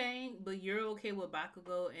 Okay, but you're okay with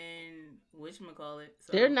Bakugo and whatchamacallit,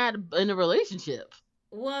 They're so not in a relationship.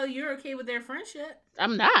 well, you're okay with their friendship.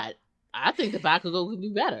 I'm not. I think the Bakugo could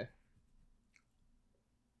do better.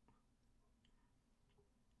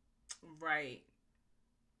 Right.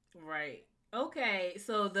 Right. Okay,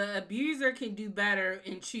 so the abuser can do better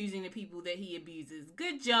in choosing the people that he abuses.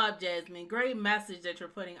 Good job, Jasmine. Great message that you're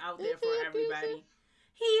putting out Is there for he abusive? everybody.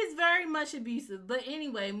 He is very much abusive. But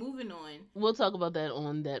anyway, moving on. We'll talk about that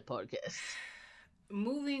on that podcast.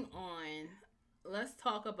 Moving on. Let's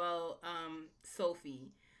talk about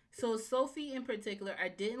Sophie. So Sophie in particular, I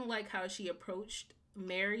didn't like how she approached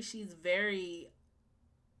Mary. She's very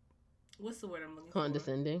what's the word I'm looking for?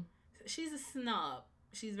 Condescending. She's a snob.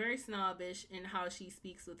 She's very snobbish in how she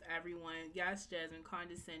speaks with everyone. Yes, Jasmine,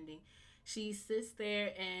 condescending. She sits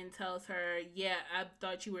there and tells her, "Yeah, I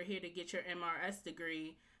thought you were here to get your MRS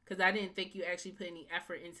degree because I didn't think you actually put any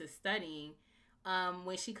effort into studying."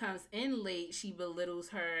 When she comes in late, she belittles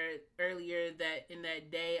her earlier that in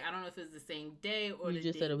that day. I don't know if it was the same day or You the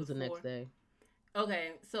just day said it was the before. next day.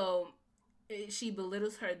 Okay, so she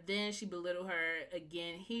belittles her then, she belittled her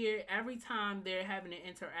again here. Every time they're having an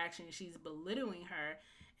interaction, she's belittling her.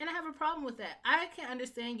 And I have a problem with that. I can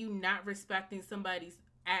understand you not respecting somebody's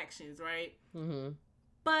actions, right? Hmm.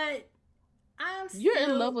 But I'm You're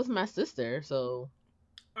in love still, with my sister, so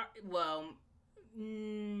well,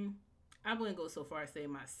 mm, I wouldn't go so far as say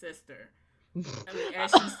my sister. I mean,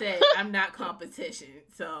 as she said, I'm not competition.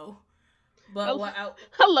 So, but I, what I,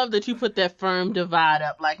 I love that you put that firm divide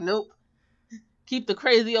up. Like, nope, keep the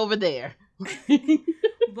crazy over there.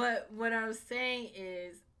 but what I'm saying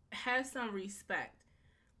is have some respect.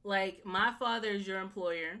 Like my father is your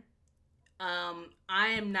employer. I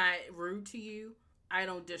am not rude to you. I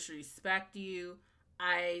don't disrespect you.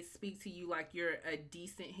 I speak to you like you're a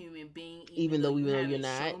decent human being, even though you Even though you're haven't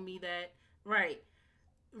not. shown me that. Right.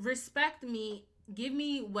 Respect me. Give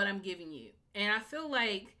me what I'm giving you. And I feel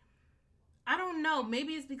like I don't know.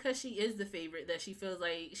 Maybe it's because she is the favorite that she feels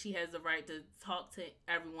like she has the right to talk to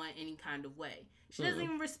everyone any kind of way. She doesn't Mm,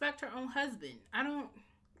 even respect her own husband. I don't.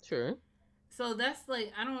 sure. So that's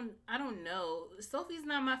like I don't know. Sophie's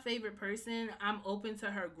not my favorite person. I'm open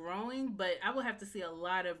to her growing, but I will have to see a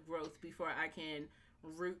lot of growth before I can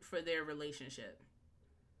root for their relationship.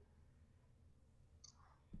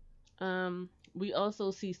 We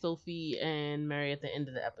also see Sophie and Mary at the end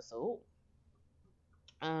of the episode,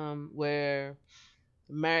 where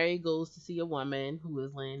Mary goes to see a woman who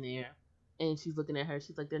is laying there, and she's looking at her.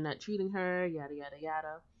 She's like, they're not treating her, yada yada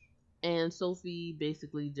yada. And Sophie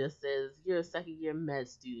basically just says, "You're a second year med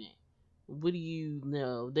student. What do you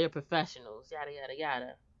know? They're professionals, yada yada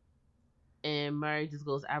yada." And Mary just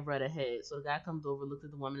goes, "I've read ahead." So the guy comes over, looks at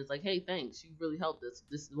the woman, and is like, "Hey, thanks. You really helped us.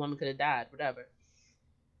 This woman could have died, whatever."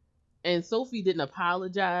 And Sophie didn't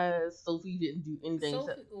apologize. Sophie didn't do anything. So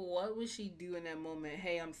Sophie, what would she do in that moment?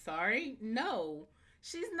 Hey, I'm sorry. No,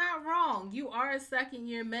 she's not wrong. You are a second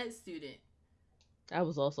year med student. I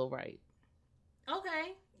was also right.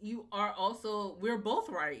 Okay, you are also. We're both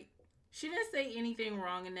right. She didn't say anything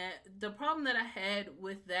wrong in that. The problem that I had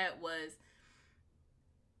with that was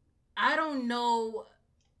I don't know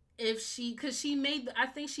if she, because she made, I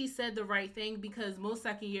think she said the right thing because most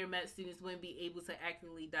second year med students wouldn't be able to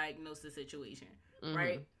accurately diagnose the situation, Mm-hmm.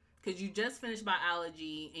 right? Because you just finished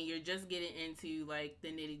biology and you're just getting into like the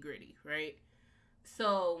nitty gritty, right?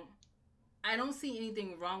 So I don't see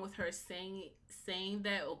anything wrong with her saying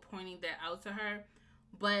that or pointing that out to her,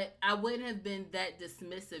 but I wouldn't have been that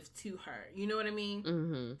dismissive to her. You know what I mean?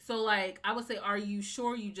 Mm-hmm. So like I would say, are you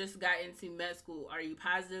sure you just got into med school? Are you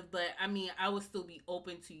positive? But I mean, I would still be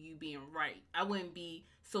open to you being right. I wouldn't be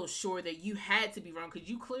so sure that you had to be wrong because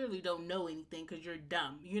you clearly don't know anything because you're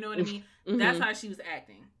dumb. You know what I mean? That's Mm-hmm. how she was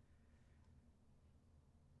acting.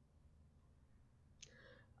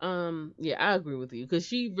 Yeah, I agree with you because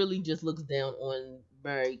she really just looks down on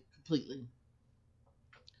Mary completely.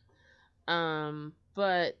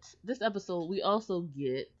 But this episode we also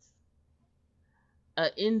get a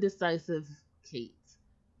indecisive Kate.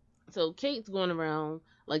 So Kate's going around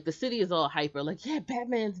like the city is all hyper, like, yeah,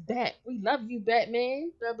 Batman's back. We love you,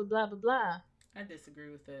 Batman. Blah blah blah blah blah. I disagree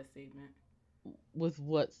with that statement. With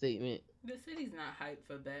what statement? The city's not hyped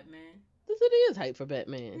for Batman. The city is hype for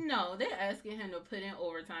Batman. No, they're asking him to put in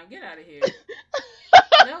overtime. Get out of here.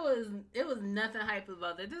 That was it was nothing hype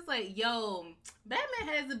about that. Just like, yo,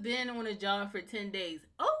 Batman hasn't been on a job for 10 days.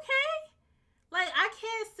 Okay. Like I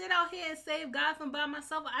can't sit out here and save Gotham by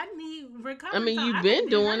myself. I need I recovery mean, time. you've I could been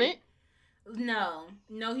be doing hurt. it. No,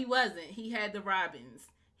 no, he wasn't. He had the Robins.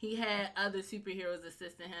 He had other superheroes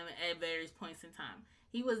assisting him at various points in time.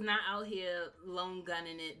 He was not out here lone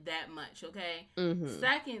gunning it that much, okay? Mm-hmm.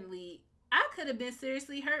 Secondly, I could have been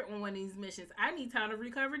seriously hurt on one of these missions. I need time to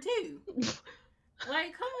recover too.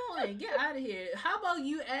 Like, come on, get out of here. How about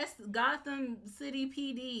you ask Gotham City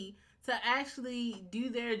PD to actually do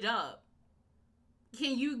their job?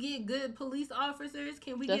 Can you get good police officers?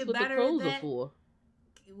 Can we That's get what the better at crows are that? for.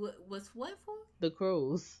 What's what for? The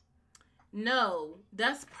crows. No,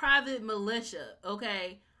 that's private militia,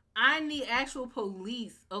 okay? I need actual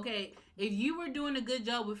police, okay? If you were doing a good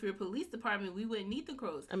job with your police department, we wouldn't need the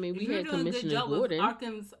crows. I mean, If we you were had doing a good Commissioner job with Gordon.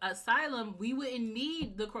 Arkham's Asylum, we wouldn't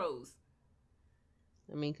need the crows.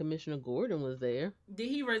 I mean, Commissioner Gordon was there. Did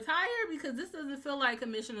he retire? Because this doesn't feel like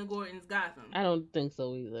Commissioner Gordon's Gotham. I don't think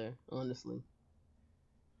so either, honestly.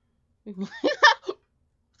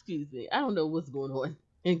 Excuse me. I don't know what's going on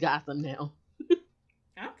in Gotham now.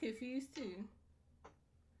 I'm confused too.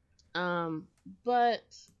 Um, but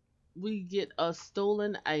we get a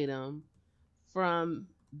stolen item from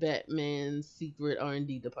Batman's secret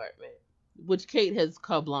R&D department, which Kate has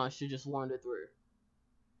carte blanche to just wander through.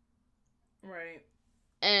 Right.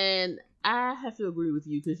 And I have to agree with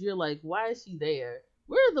you because you're like, why is she there?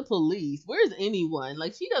 Where are the police? Where's anyone?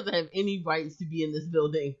 Like, she doesn't have any rights to be in this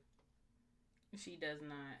building. She does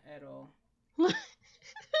not at all.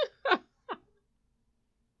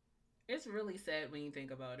 It's really sad when you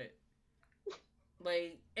think about it.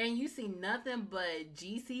 Like, and you see nothing but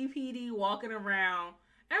GCPD walking around.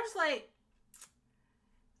 And I'm just like,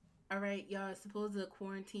 all right, y'all supposed to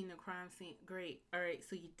quarantine the crime scene. Great. All right,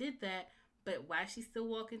 so you did that. But why she's still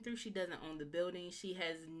walking through? She doesn't own the building. She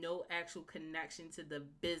has no actual connection to the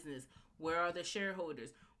business. Where are the shareholders?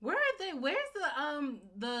 Where are they? Where's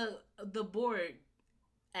the board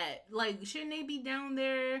at? Like, shouldn't they be down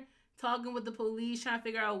there talking with the police, trying to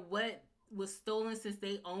figure out what was stolen since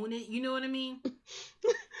they own it? You know what I mean?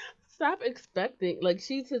 Stop expecting. Like,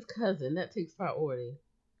 she's his cousin. That takes priority.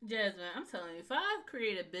 Jasmine, I'm telling you, if I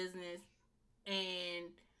create a business and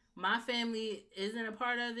my family isn't a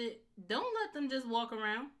part of it, don't let them just walk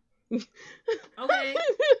around. Okay?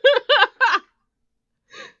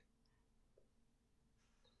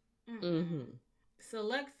 Mm-hmm.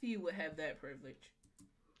 select few would have that privilege.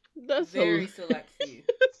 That's Very hilarious. select few.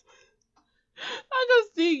 I can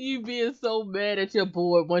see you being so mad at your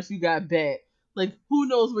board once you got back. Like, who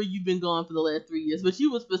knows where you've been gone for the last 3 years? But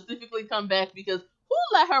you would specifically come back because who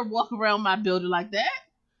let her walk around my building like that?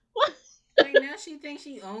 Like now she thinks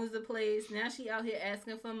she owns the place. Now she out here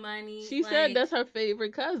asking for money. She said Like, that's her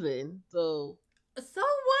favorite cousin. So so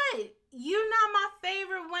what? You're not my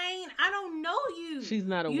favorite, Wayne. I don't know you. she's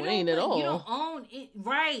not a You don't Wayne at you don't all. own it,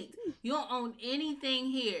 right? You don't own anything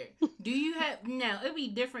here. Do you have now? It'd be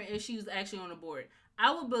different if she was actually on the board.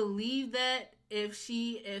 I would believe that if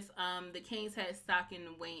the Kings had stock in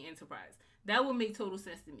the Wayne Enterprise, that would make total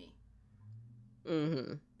sense to me.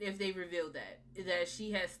 Mm-hmm. If they revealed that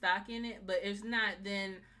she has stock in it, but if not,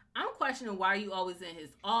 then I'm questioning why you always in his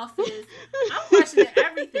office. I'm questioning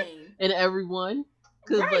everything And everyone.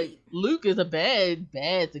 Because, right. like, Luke is a bad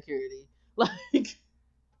security. Like,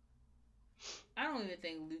 I don't even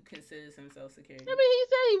think Luke considers himself security. I mean, he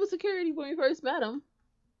said he was security when we first met him.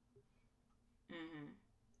 Mm-hmm.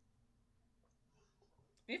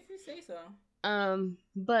 If you say so.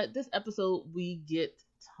 But this episode, we get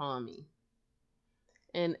Tommy.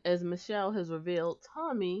 And as Michelle has revealed,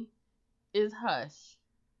 Tommy is Hush.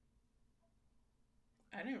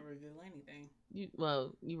 I didn't reveal anything. You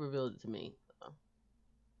revealed it to me. So.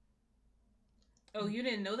 Oh, you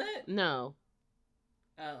didn't know that? No.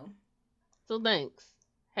 Oh. So thanks.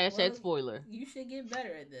 Hashtag spoiler. You should get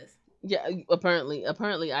better at this. Yeah,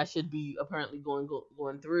 apparently I should be going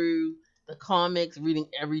through the comics, reading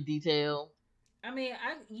every detail. I mean,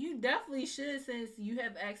 you definitely should since you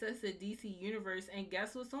have access to DC Universe, and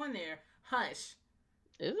guess what's on there? Hush.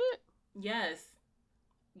 Is it? Yes.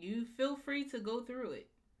 You feel free to go through it.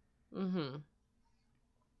 Mm-hmm.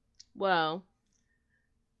 Well,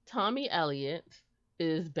 Tommy Elliott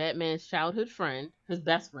is Batman's childhood friend, his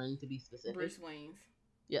best friend to be specific. Bruce Wayne's.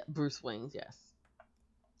 Yeah, Bruce Wayne's, yes.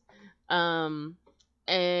 And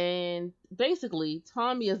basically,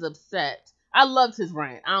 Tommy is upset. I loved his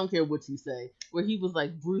rant. I don't care what you say. Where he was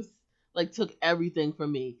like, Bruce, like, took everything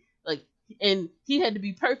from me. Like, and he had to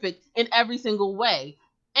be perfect in every single way.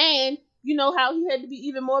 And you know how he had to be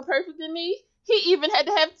even more perfect than me? He even had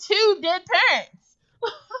to have 2 dead parents.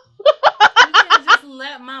 You can't just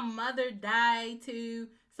let my mother die too,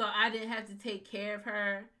 so I didn't have to take care of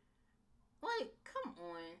her. Like, come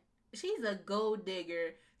on. She's a gold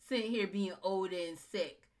digger sitting here being old and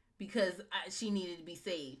sick because she needed to be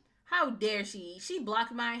saved. How dare she? She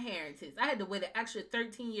blocked my inheritance. I had to wait an extra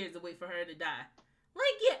 13 years to wait for her to die.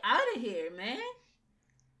 Like, get out of here, man.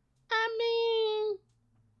 I mean...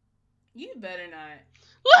 You better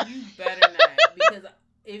not. You better not. Because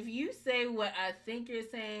if you say what I think you're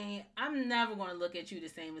saying, I'm never going to look at you the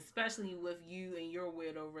same, especially with you and your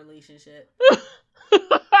weirdo relationship.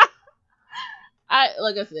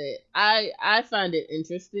 Like I said, I find it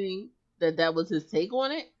interesting that was his take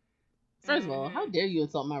on it. First of all, how dare you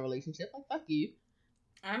insult my relationship? Like, fuck you.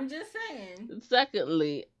 I'm just saying.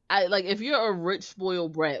 Secondly, if you're a rich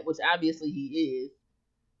spoiled brat, which obviously he is,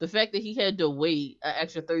 the fact that he had to wait an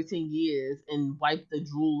extra 13 years and wipe the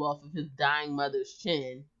drool off of his dying mother's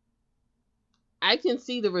chin, I can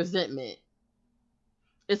see the resentment.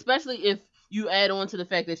 Especially if you add on to the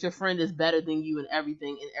fact that your friend is better than you in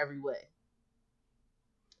everything in every way.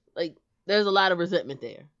 Like, there's a lot of resentment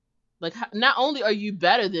there. Like, not only are you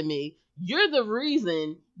better than me, you're the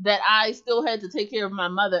reason that I still had to take care of my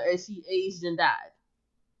mother as she aged and died.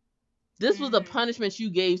 This was a punishment you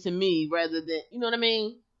gave to me rather than, you know what I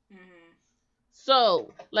mean? Mm-hmm.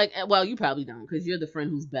 So, like, well, you probably don't because you're the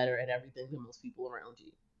friend who's better at everything than most people around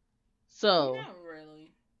you. So. Not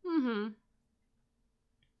really. Mm-hmm.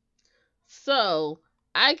 So,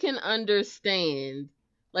 I can understand,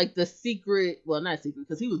 like, the secret, well, not secret,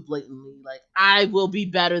 because he was blatantly like, I will be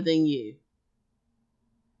better than you.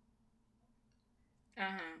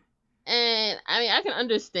 And I mean, I can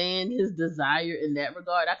understand his desire in that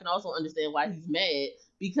regard. I can also understand why he's mad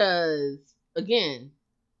because, again,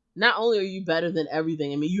 not only are you better than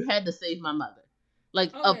everything, I mean, you had to save my mother.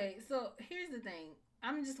 Like, okay, so here's the thing.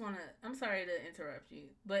 I'm sorry to interrupt you,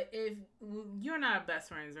 but if you're not best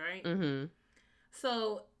friends, right? Mm-hmm.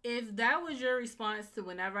 So if that was your response to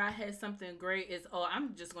whenever I had something great, is, oh,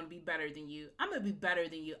 I'm just going to be better than you. I'm going to be better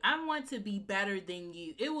than you. I want to be better than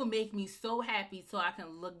you. It will make me so happy so I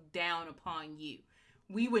can look down upon you.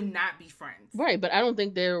 We would not be friends. Right, but I don't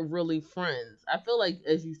think they're really friends. I feel like,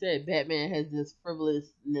 as you said, Batman has this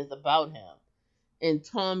frivolousness about him. And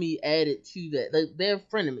Tommy added to that. Like, they're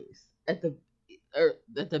frenemies at the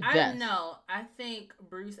best. I know. I think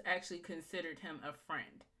Bruce actually considered him a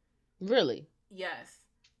friend. Really? Yes.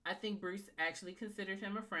 I think Bruce actually considered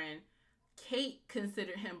him a friend. Kate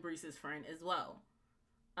considered him Bruce's friend as well.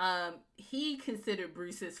 He considered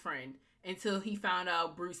Bruce his friend until he found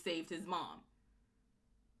out Bruce saved his mom.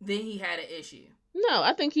 Then he had an issue. No,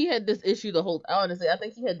 I think he had this issue the whole. Honestly, I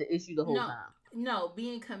think he had the issue the whole time. No,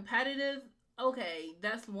 being competitive. Okay,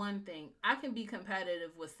 that's one thing. I can be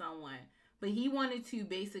competitive with someone, but he wanted to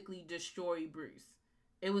basically destroy Bruce.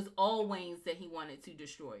 It was all Waynes that he wanted to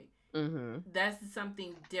destroy. Mm-hmm. That's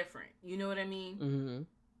something different. You know what I mean? Mm-hmm.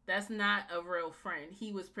 That's not a real friend.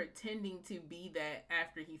 He was pretending to be that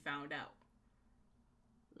after he found out.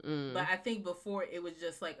 Mm. But I think before it was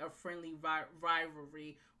just like a friendly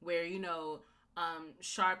rivalry where, you know,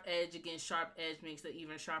 sharp edge against sharp edge makes an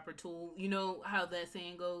even sharper tool. You know how that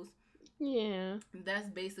saying goes? Yeah. That's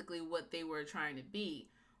basically what they were trying to be.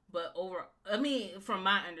 But from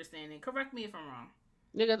my understanding, correct me if I'm wrong.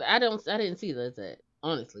 Because I didn't see that,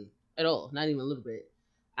 honestly, at all. Not even a little bit.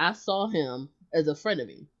 I saw him as a friend of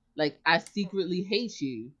me. Like, I secretly hate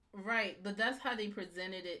you. Right, but that's how they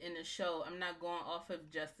presented it in the show. I'm not going off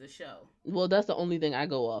of just the show. Well, that's the only thing I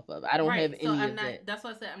go off of. I don't have any of that. That's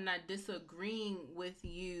why I said I'm not disagreeing with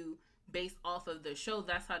you based off of the show.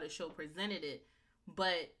 That's how the show presented it.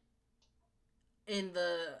 But in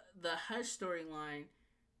the Hush storyline,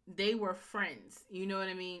 they were friends. You know what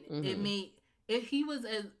I mean? Mm-hmm. It made, if he was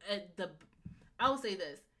I will say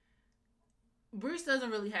this. Bruce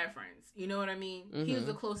doesn't really have friends. You know what I mean? Mm-hmm. He was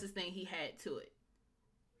the closest thing he had to it.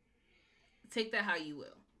 Take that how you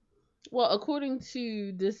will. Well, according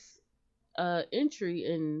to this entry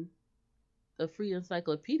in the free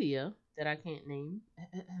encyclopedia that I can't name,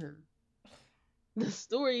 the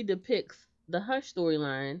Hush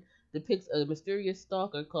storyline depicts a mysterious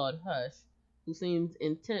stalker called Hush who seems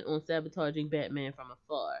intent on sabotaging Batman from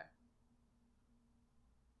afar.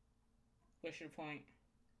 What's your point?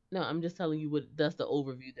 No, I'm just telling you that's the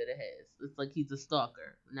overview that it has. It's like he's a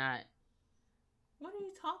stalker, not... What are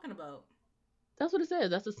you talking about? That's what it says.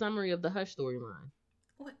 That's a summary of the Hush storyline.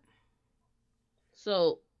 What?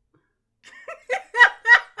 So,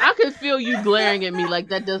 I can feel you glaring at me like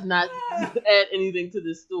that does not add anything to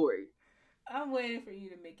this story. I'm waiting for you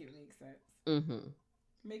to make it make sense. Mm-hmm.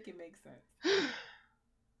 Make it make sense.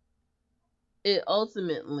 It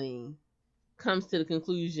ultimately comes to the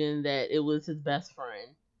conclusion that it was his best friend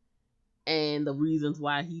and the reasons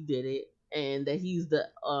why he did it, and that he's the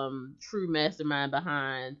true mastermind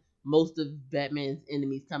behind most of Batman's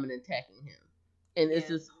enemies coming and attacking him. And it's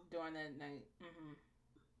just during that night. Mm-hmm.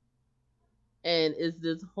 And it's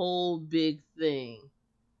this whole big thing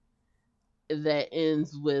that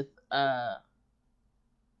ends with a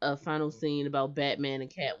final scene about Batman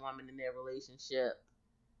and Catwoman and their relationship.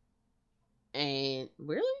 And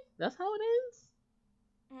really? That's how it ends?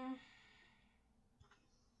 Mm.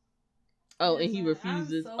 Oh, and he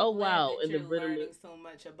refuses. I'm so oh wow! And the Riddler learning so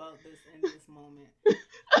much about this in this moment.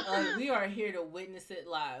 We are here to witness it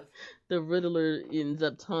live. The Riddler ends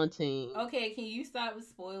up taunting. Okay, can you stop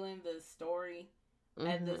spoiling the story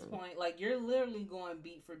at this point? Like, you're literally going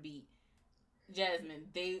beat for beat. Jasmine,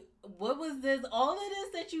 what was this? All of this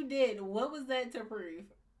that you did, what was that to prove?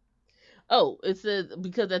 Oh, it says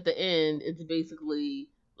because at the end, it's basically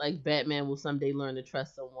like Batman will someday learn to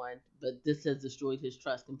trust someone, but this has destroyed his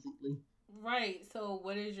trust completely. Right, so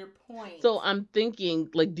what is your point? So I'm thinking,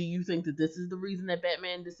 like, do you think that this is the reason that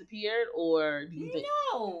Batman disappeared, or do you think...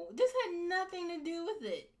 No, this had nothing to do with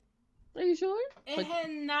it. Are you sure? It had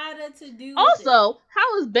nada to do with also,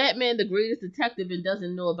 how is Batman the greatest detective and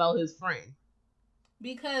doesn't know about his friend?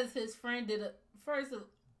 Because his friend did a... First of...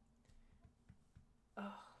 Oh,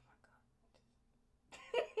 my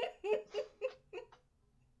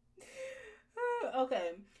God.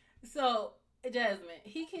 Okay, so... Jasmine,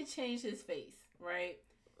 he can change his face, right?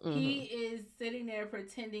 Mm-hmm. He is sitting there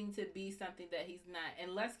pretending to be something that he's not.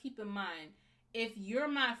 And let's keep in mind, if you're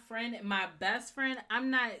my friend, my best friend,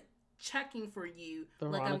 I'm not checking for you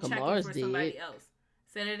like I'm checking for somebody else.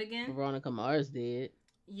 Say that again? Veronica Mars did.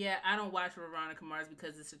 Yeah, I don't watch Veronica Mars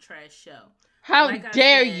because it's a trash show. How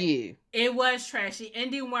dare you? It was trash. The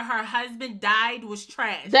ending where her husband died was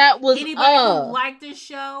trash. That was anybody who liked this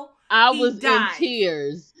show. I was in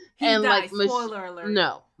tears. He died. Like spoiler alert.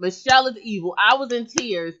 No, Michelle is evil. I was in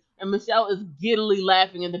tears, and Michelle is giddily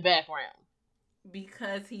laughing in the background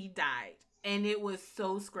because he died, and it was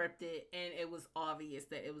so scripted, and it was obvious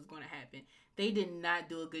that it was going to happen. They did not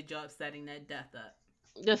do a good job setting that death up.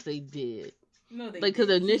 Yes, they did. No, they did. Because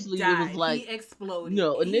initially it was like he exploded.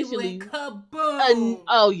 No, initially he went kaboom.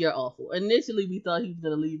 Oh, you're awful. Initially, we thought he was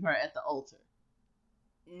going to leave her at the altar.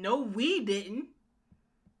 No, we didn't.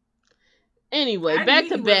 Anyway, back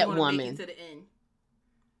to Batwoman.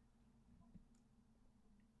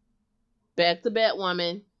 Back to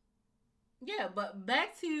Batwoman. Yeah, but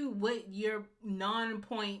back to what your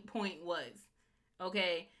non-point was.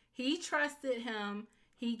 Okay, he trusted him.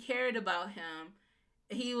 He cared about him.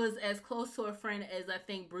 He was as close to a friend as I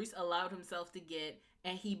think Bruce allowed himself to get,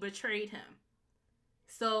 and he betrayed him.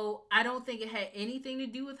 So I don't think it had anything to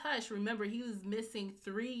do with Hush. Remember, he was missing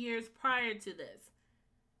 3 years prior to this.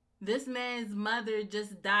 This man's mother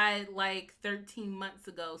just died like 13 months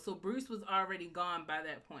ago, so Bruce was already gone by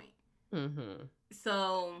that point. Mm-hmm.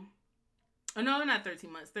 So, oh no, not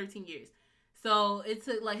 13 months, 13 years. So it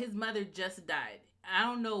took like his mother just died. I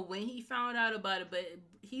don't know when he found out about it, but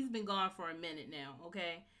he's been gone for a minute now.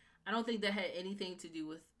 Okay, I don't think that had anything to do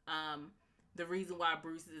with the reason why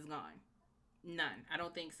Bruce is gone. None. I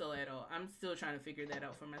don't think so at all. I'm still trying to figure that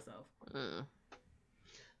out for myself. Mm.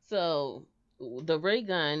 So the ray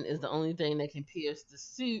gun is the only thing that can pierce the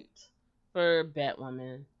suit for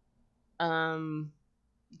Batwoman. Um,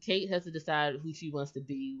 Kate has to decide who she wants to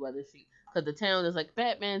be, whether she, because the town is like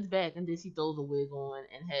Batman's back, and then she throws a wig on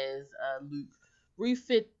and has Luke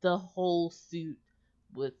refit the whole suit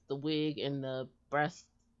with the wig and the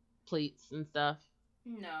breastplates and stuff.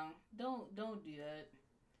 No, don't do that.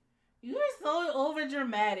 You are so over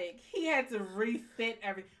dramatic. He had to refit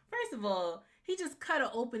every. First of all, he just cut or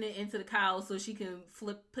open it into the cowl so she can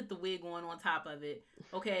put the wig on top of it.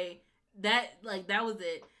 Okay, that was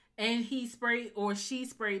it. And he sprayed or she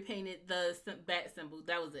spray painted the bat symbol.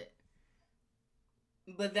 That was it.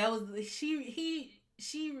 But that was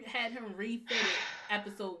she had him refit it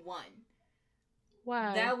episode 1.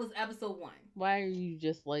 Wow. That was episode 1. Why are you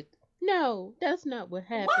just like, no, that's not what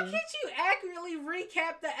happened? Why can't you accurately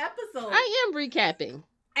recap the episode? I am recapping.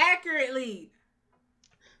 Accurately.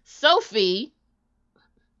 Sophie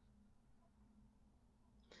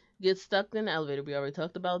gets stuck in the elevator. We already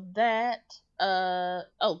talked about that.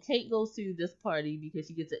 Kate goes to this party because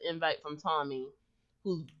she gets an invite from Tommy,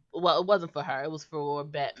 who, well, it wasn't for her. It was for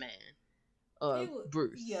Batman.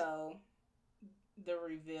 Bruce. Yo, the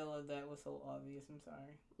reveal of that was so obvious. I'm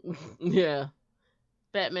sorry. Yeah.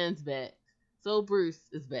 Batman's back. So Bruce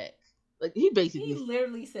is back. Like, he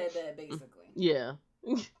literally said that, basically. Yeah.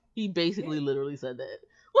 He basically literally said that.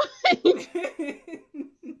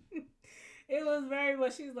 It was very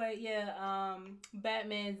much. She's like, yeah,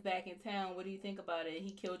 Batman's back in town. What do you think about it?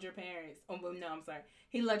 He killed your parents. Oh, no, I'm sorry.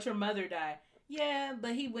 He let your mother die. Yeah,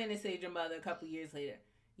 but he went and saved your mother a couple years later.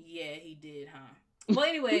 Yeah, he did, huh? Well,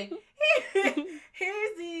 anyway,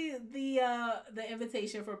 here's the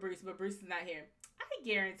invitation for Bruce, but Bruce is not here. I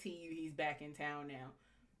guarantee you he's back in town now.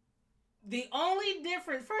 The only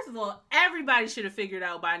difference, first of all, everybody should have figured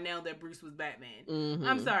out by now that Bruce was Batman. Mm-hmm.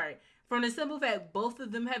 I'm sorry. From the simple fact, both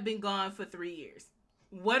of them have been gone for 3 years.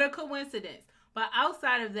 What a coincidence. But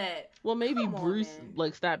outside of that... Well, maybe Bruce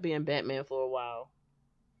stopped being Batman for a while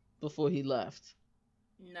before he left.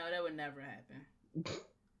 No, that would never happen.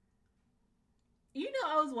 You know,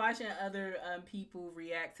 I was watching other people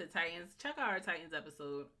react to Titans. Check out our Titans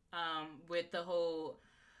episode with the whole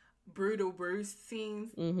brutal Bruce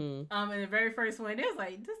scenes. Mm-hmm. And the very first one, it was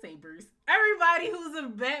like, this ain't Bruce. Everybody who's a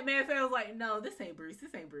Batman fan was like, no, this ain't Bruce.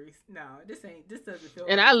 This ain't Bruce. No, this doesn't feel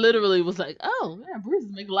And I literally was like, oh, man, Bruce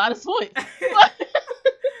is making a lot of points. I'm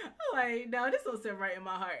like, no, this don't sit right in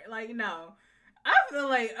my heart. Like, no. I feel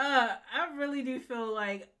like, I really do feel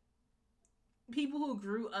like people who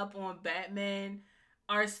grew up on Batman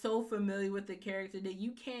are so familiar with the character that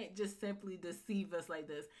you can't just simply deceive us like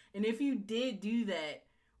this. And if you did do that,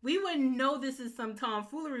 we wouldn't know this is some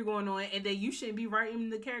tomfoolery going on and that you shouldn't be writing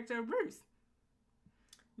the character of Bruce.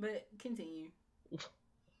 But continue.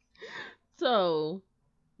 So,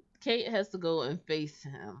 Kate has to go and face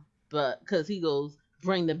him, but because he goes,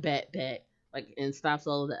 bring the bat back, and stops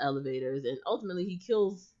all of the elevators, and ultimately he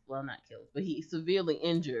kills, well, not kills, but he severely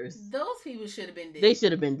injures. Those people should have been dead. They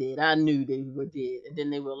should have been dead. I knew they were dead, and then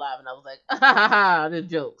they were alive, and I was like, ha ha ha, the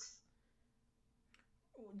jokes.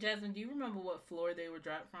 Jasmine, do you remember what floor they were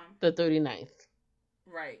dropped from? The 39th.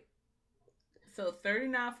 Right. So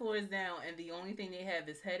 39 floors down, and the only thing they have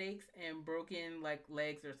is headaches and broken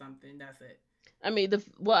legs or something. That's it. I mean,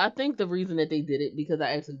 I think the reason that they did it, because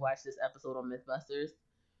I actually watched this episode on Mythbusters,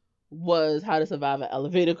 was How to Survive an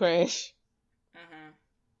Elevator Crash.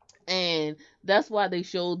 And that's why they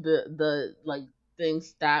showed the thing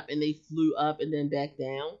stop and they flew up and then back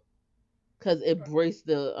down, because it braced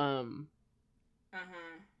the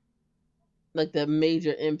the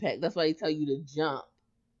major impact. That's why they tell you to jump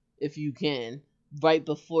if you can right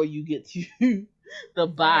before you get to the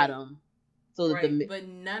bottom. Right. So that but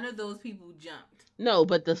none of those people jumped. No,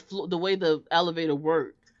 but the way the elevator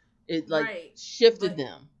worked, it shifted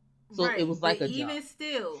them, so it was like a jump. Even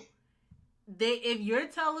still, if you're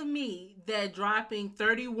telling me that dropping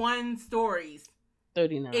 31 stories is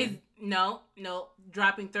 39. no,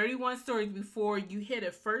 dropping 31 stories before you hit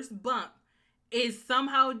a first bump is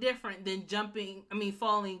somehow different than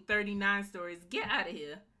falling 39 stories. Get out of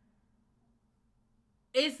here.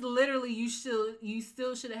 It's literally you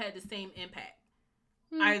still should have had the same impact.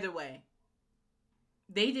 Either way.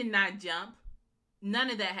 They did not jump.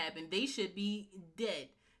 None of that happened. They should be dead,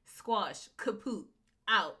 squashed, kaput,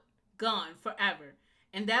 out, gone forever.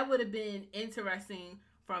 And that would have been interesting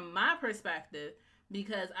from my perspective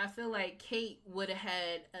because I feel like Kate would have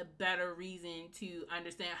had a better reason to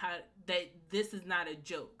understand how that this is not a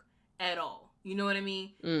joke at all. You know what I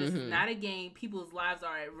mean? This is not a game. People's lives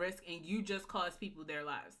are at risk, and you just caused people their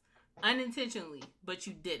lives unintentionally, but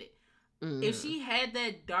you did it. If she had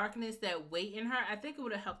that darkness, that weight in her, I think it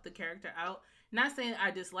would have helped the character out. Not saying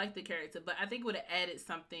I dislike the character, but I think it would have added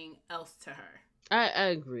something else to her. I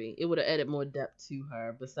agree. It would have added more depth to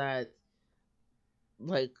her. Besides,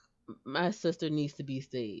 like, my sister needs to be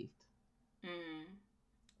saved.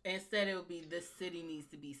 Instead, it would be this city needs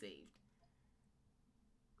to be saved.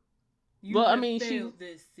 You have failed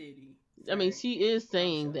this city. Sorry. I mean, she is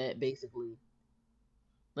saying that basically.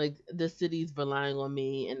 Like, the city's relying on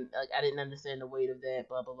me, and like I didn't understand the weight of that.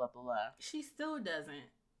 Blah blah blah blah blah. She still doesn't.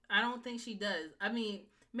 I don't think she does. I mean,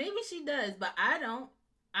 maybe she does, but I don't.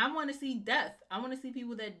 I want to see death. I want to see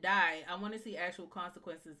people that die. I want to see actual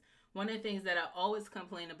consequences. One of the things that I always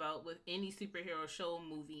complain about with any superhero show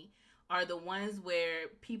movie are the ones where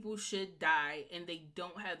people should die and they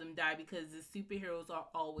don't have them die because the superheroes are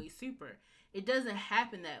always super. It doesn't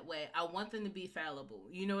happen that way. I want them to be fallible.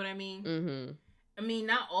 You know what I mean? I mean,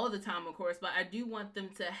 not all the time, of course, but I do want them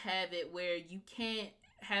to have it where you can't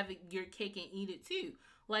have your cake and eat it too.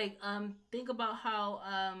 Like, think about how,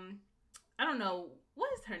 I don't know,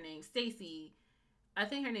 what is her name? Stacy. I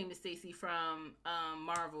think her name is Stacy from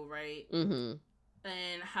Marvel, right? And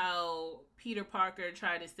how Peter Parker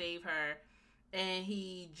tried to save her, and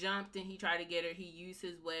he jumped and he tried to get her. He used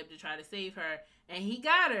his web to try to save her, and he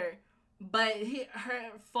got her. But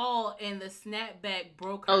her fall and the snapback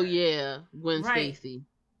broke her. Oh yeah, Gwen Stacy.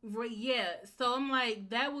 Right, yeah. So I'm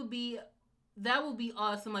like, that would be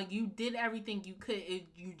awesome. Like, you did everything you could,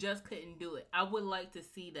 you just couldn't do it. I would like to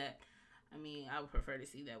see that. I mean, I would prefer to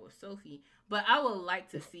see that with Sophie, but I would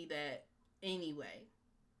like to see that anyway.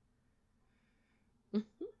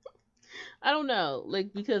 I don't know,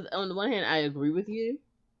 like, because on the one hand, I agree with you.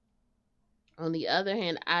 On the other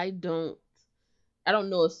hand, I don't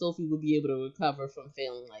know if Sophie would be able to recover from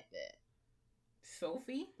failing like that.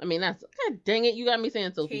 Sophie? I mean, that's, God dang it, you got me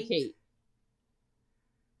saying Sophie. Kate.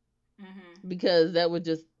 Because that would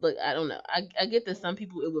just, like, I don't know. I get that some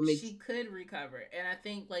people it would make. She could recover, and I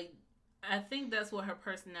think that's what her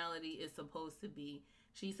personality is supposed to be.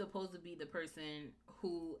 She's supposed to be the person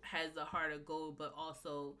who has the heart of gold, but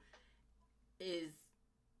also is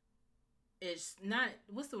not,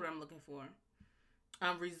 what's the word I'm looking for?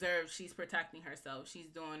 Reserved. She's protecting herself. She's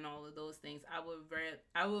doing all of those things. I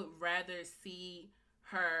would rather see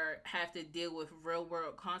her have to deal with real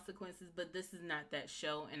world consequences, but this is not that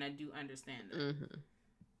show, and I do understand that.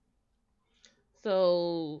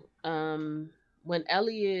 So, when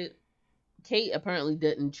Kate apparently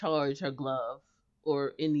didn't charge her glove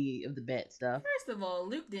or any of the bat stuff. First of all,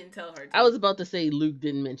 Luke didn't tell her to. I was about to say Luke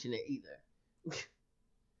didn't mention it either.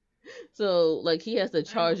 So, like, he has to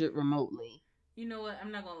charge it remotely. You know what?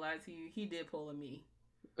 I'm not gonna lie to you. He did pull a me.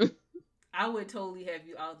 I would totally have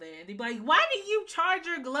you out there and they'd be like, "Why did you charge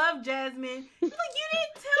your glove, Jasmine?" You're like, "You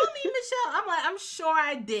didn't tell me, Michelle." I'm like, "I'm sure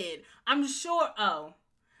I did. I'm sure."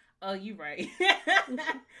 Oh, you right.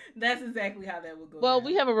 That's exactly how that would go. Well,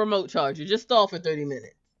 we have a remote charger. Just stall for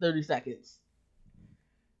 30 seconds.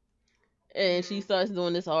 And she starts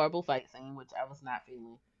doing this horrible fight scene, which I was not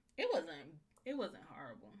feeling. It wasn't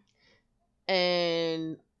horrible.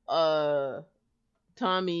 And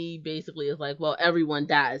Tommy basically is like, well, everyone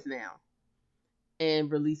dies now.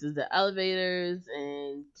 And releases the elevators,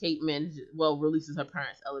 and Kate releases her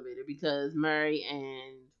parents' elevator because Murray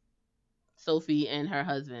and Sophie and her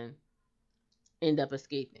husband end up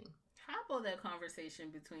escaping. How about that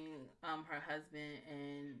conversation between her husband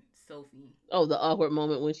and Sophie? Oh, the awkward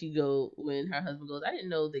moment when her husband goes, "I didn't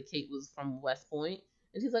know that Kate was from West Point."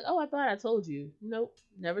 And she's like, "Oh, I thought I told you." Nope,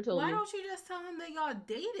 never told me. Why don't you just tell him that y'all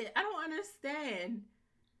dated? I don't understand.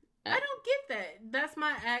 I don't get that. That's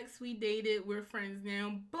my ex. We dated. We're friends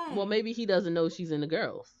now. Boom. Well, maybe he doesn't know she's into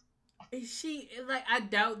girls. I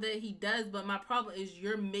doubt that he does, but my problem is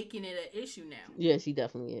you're making it an issue now. Yeah, she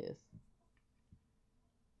definitely is.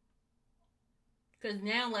 Because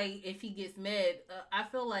now, like, if he gets mad, I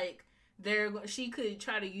feel like she could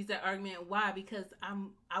try to use that argument. Why? Because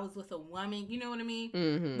I was with a woman. You know what I mean?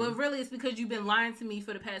 Mm-hmm. But really, it's because you've been lying to me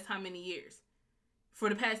for the past how many years? For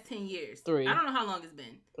the past 10 years. 3. I don't know how long it's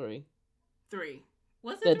been. 3. 3.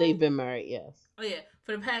 Was it that 3? They've been married? Yes. Oh yeah,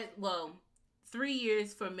 for the past 3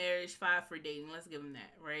 years for marriage, 5 for dating. Let's give them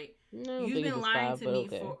that, right? No, You've been lying 5, to me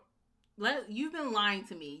okay. You've been lying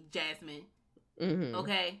to me, Jasmine. Mm-hmm.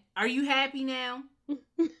 Okay, are you happy now?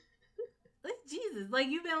 Jesus, like,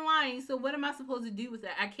 you've been lying. So what am I supposed to do with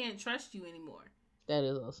that? I can't trust you anymore. That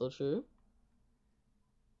is also true.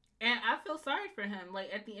 And I feel sorry for him. Like,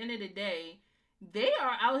 at the end of the day, they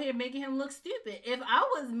are out here making him look stupid. If I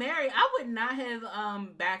was married, I would not have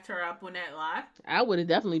backed her up on that lie. I would have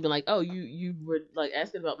definitely been like, oh, you were like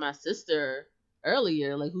asking about my sister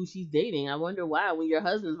earlier, like who she's dating. I wonder why when your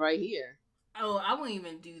husband's right here. Oh, I wouldn't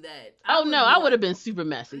even do that. I would have been super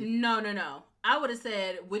messy. No. I would have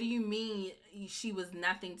said, what do you mean she was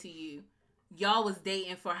nothing to you? Y'all was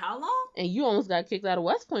dating for how long? And you almost got kicked out of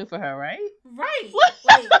West Point for her, right? Right.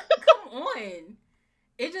 Like, come on.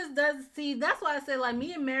 It just does. See, that's why I said, like,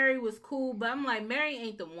 me and Mary was cool, but I'm like, Mary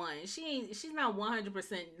ain't the one. She's not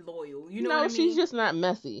 100% loyal. You know what I mean? She's just not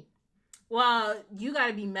messy. Well, you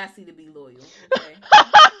gotta be messy to be loyal. Okay?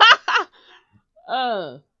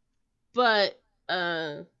 But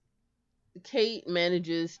Kate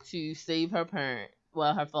manages to save her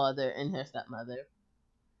her father and her stepmother,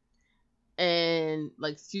 and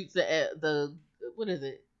like shoots the what is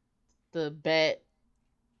it? The bat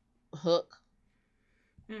hook.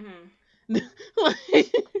 Mm-hmm.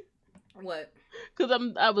 What? Because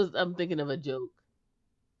I'm thinking of a joke.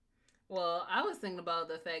 Well, I was thinking about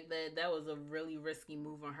the fact that was a really risky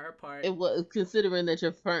move on her part. It was, considering that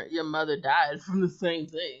your mother died from the same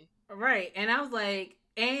thing. Right, and I was like,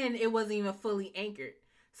 and it wasn't even fully anchored.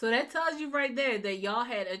 So that tells you right there that y'all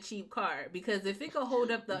had a cheap car, because if it could hold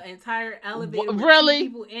up the entire elevator with really? 2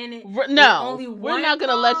 people in it, no, only we're not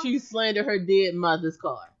gonna let you slander her dead mother's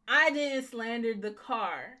car. I didn't slander the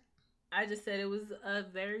car. I just said it was a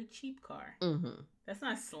very cheap car. Mm-hmm. That's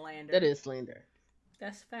not slander. That is slander.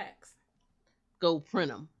 That's facts. Go print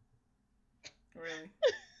them. Really?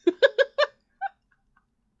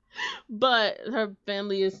 But her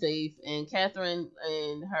family is safe, and Catherine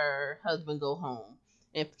and her husband go home.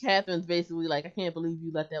 And Catherine's basically like, I can't believe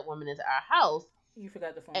you let that woman into our house. You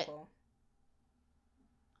forgot the phone call.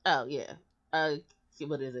 Oh, yeah.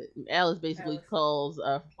 What is it? Alice basically calls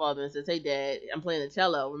her father and says, hey, Dad, I'm playing the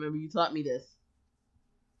cello. Remember, you taught me this.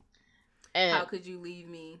 And how could you leave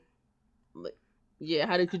me?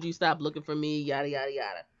 Yeah, could you stop looking for me? Yada, yada,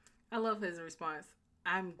 yada. I love his response.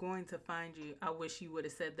 I'm going to find you. I wish you would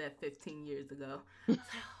have said that 15 years ago.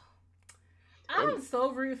 I'm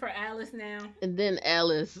so rude for Alice now. And then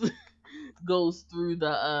Alice goes through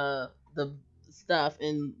the stuff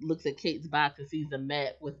and looks at Kate's box and sees the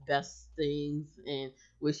map with best things and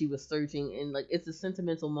where she was searching, and like, it's a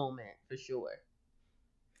sentimental moment for sure.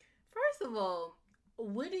 First of all,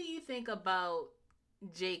 what do you think about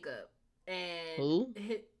Jacob and who?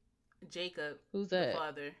 Jacob? Who's that? The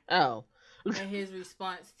father. Oh. And his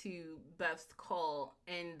response to Beth's call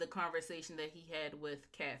and the conversation that he had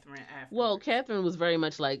with Catherine afterwards. Well, Catherine was very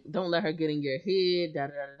much like, don't let her get in your head, da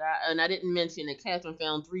da da da. And I didn't mention that Catherine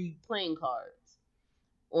found 3 playing cards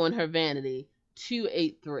on her vanity,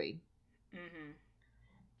 283.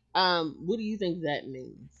 Mm-hmm. What do you think that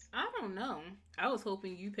means? I don't know. I was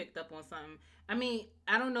hoping you picked up on something. I mean,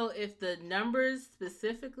 I don't know if the numbers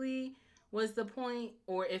specifically was the point,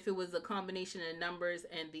 or if it was a combination of numbers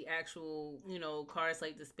and the actual, cards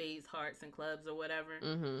like the spades, hearts, and clubs or whatever.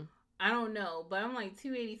 Mm-hmm. I don't know, but I'm like,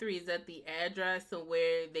 283, is that the address of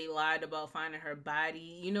where they lied about finding her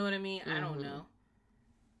body? You know what I mean? Mm-hmm. I don't know.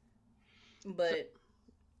 But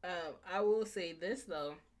I will say this,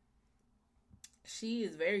 though. She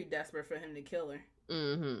is very desperate for him to kill her.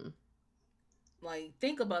 Mm-hmm. Like,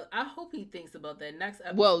 I hope he thinks about that next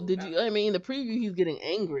episode. Well, in the preview, he's getting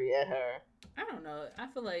angry at her. I don't know. I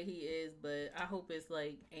feel like he is, but I hope it's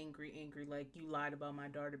like angry, like, you lied about my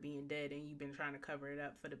daughter being dead and you've been trying to cover it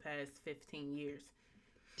up for the past 15 years.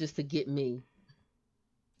 Just to get me.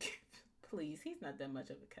 Please, he's not that much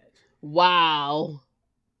of a catch. Wow.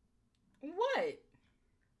 What?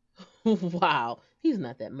 Wow. He's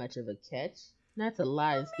not that much of a catch. Not to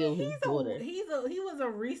lie and steal his daughter. He was a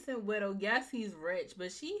recent widow. Yes, he's rich, but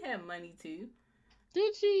she had money too.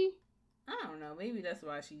 Did she? I don't know. Maybe that's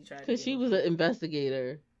why she tried to. Because she was an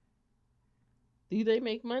investigator. Do they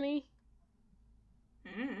make money?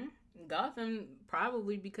 Mm-hmm. Gotham,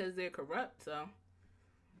 probably because they're corrupt, so.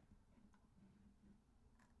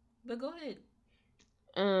 But go ahead.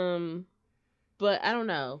 But I don't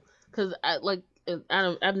know. Because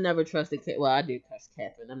I've never trusted. Well, I did trust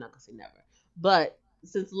Catherine. I'm not gonna say never, but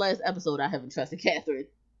since the last episode, I haven't trusted Catherine,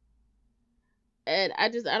 and I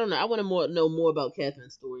don't know. I want to know more about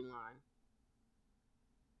Catherine's storyline.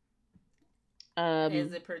 as Um,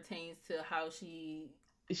 it pertains to how she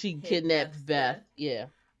she hit kidnapped Beth's Beth. death. Yeah.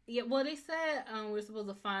 Yeah, well, they said we're supposed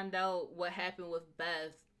to find out what happened with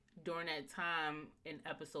Beth during that time in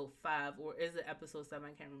episode 5, or is it episode 7?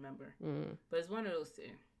 I can't remember. Mm. But it's one of those two.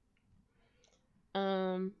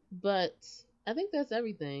 But I think that's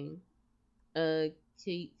everything. Uh,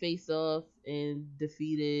 Kate faced off and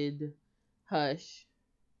defeated Hush.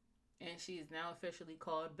 And she's now officially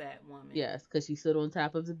called Batwoman. Yes, because she stood on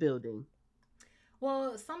top of the building.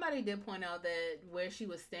 Well, somebody did point out that where she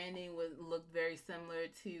was standing would look very similar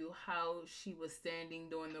to how she was standing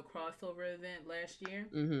during the crossover event last year.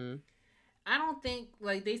 Mm-hmm. I don't think,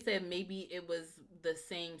 like they said, maybe it was the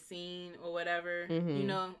same scene or whatever. Mm-hmm. You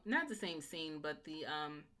know, not the same scene, but the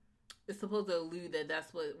it's supposed to allude that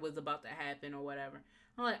that's what was about to happen or whatever.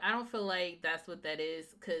 I'm like, I don't feel like that's what that is,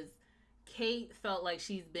 because Kate felt like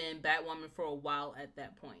she's been Batwoman for a while at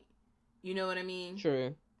that point. You know what I mean?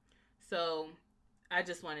 True. So I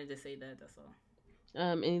just wanted to say that. That's all.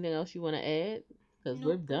 Anything else you want to add? Because Nope,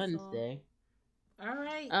 we're done that's all. today. All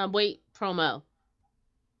right. Wait, promo.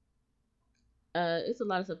 It's a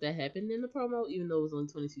lot of stuff that happened in the promo, even though it was only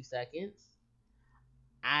 22 seconds.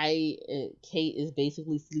 Kate is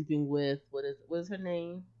basically sleeping with what is her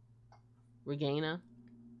name? Regina.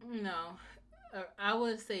 No, I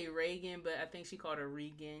would say Reagan, but I think she called her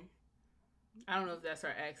Regan. I don't know if that's her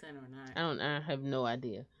accent or not. I have no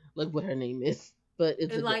idea. Like what her name is, but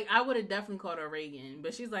it's like I would have definitely called her Reagan,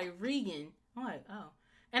 but she's like Regan. I'm like, oh,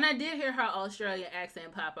 and I did hear her Australian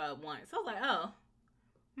accent pop up once. So I was like, oh,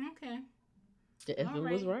 okay.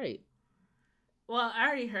 Evan was right. Well, I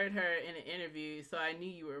already heard her in an interview, so I knew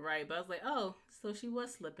you were right. But I was like, oh, so she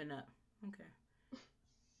was slipping up. Okay.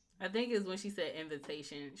 I think it's when she said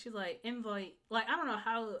invitation. She's like, invite. Like, I don't know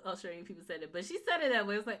how Australian people said it, but she said it that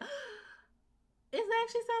way. It's like, it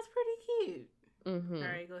actually sounds pretty cute. Mm-hmm.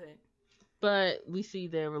 All right, go ahead. But we see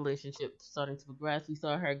their relationship starting to progress. We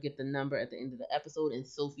saw her get the number at the end of the episode, and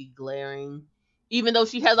Sophie glaring, even though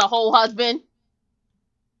she has a whole husband.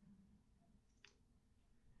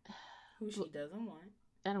 Who she doesn't want.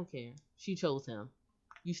 I don't care. She chose him.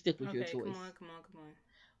 You stick with your choice. Come on.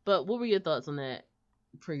 But what were your thoughts on that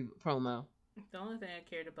promo? The only thing I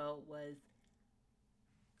cared about was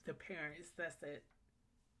the parents. That's it.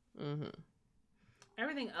 Mm-hmm.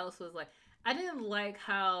 Everything else was like, I didn't like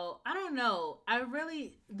how, I don't know.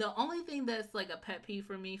 The only thing that's like a pet peeve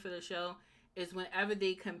for me for the show is whenever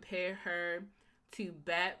they compare her to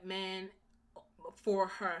Batman for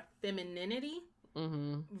her femininity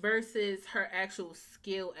versus her actual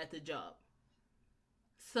skill at the job.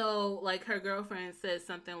 So, like, her girlfriend says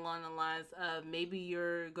something along the lines of, maybe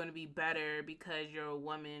you're going to be better because you're a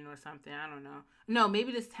woman or something. I don't know. No,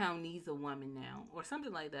 maybe this town needs a woman now or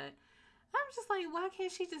something like that. I'm just like, why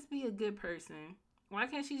can't she just be a good person? Why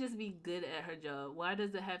can't she just be good at her job? Why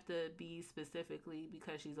does it have to be specifically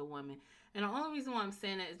because she's a woman? And the only reason why I'm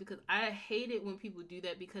saying that is because I hate it when people do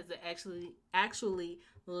that, because it actually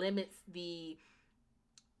limits the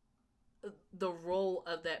role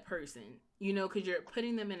of that person. You know, because you're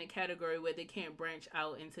putting them in a category where they can't branch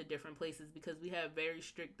out into different places, because we have very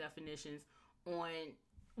strict definitions on,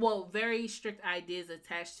 well, very strict ideas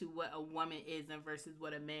attached to what a woman is and versus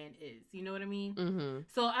what a man is. You know what I mean? Mm-hmm.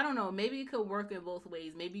 So I don't know. Maybe it could work in both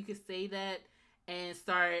ways. Maybe you could say that and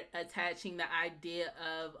start attaching the idea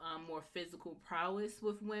of more physical prowess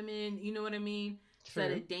with women. You know what I mean? True.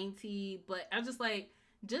 Instead of dainty. But I'm just like,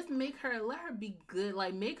 just let her be good.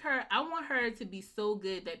 Like, I want her to be so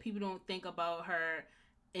good that people don't think about her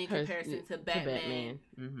in comparison to Batman.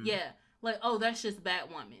 Mm-hmm. Yeah. Like, oh, that's just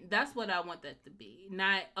Batwoman. That's what I want that to be.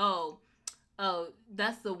 Not, oh,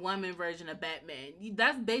 that's the woman version of Batman.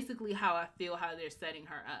 That's basically how I feel how they're setting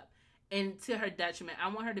her up. And to her detriment, I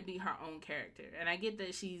want her to be her own character. And I get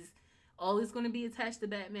that she's always going to be attached to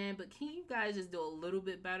Batman, but can you guys just do a little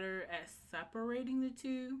bit better at separating the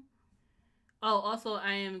two? Oh, also,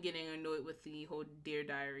 I am getting annoyed with the whole Dear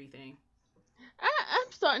Diary thing.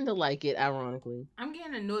 I'm starting to like it, ironically. I'm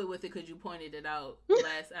getting annoyed with it because you pointed it out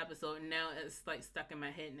last episode, and now it's like stuck in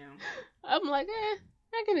my head now. I'm like,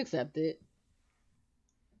 I can accept it.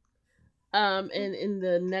 And in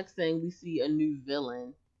the next thing, we see a new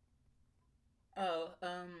villain. Oh,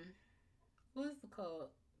 what is it called?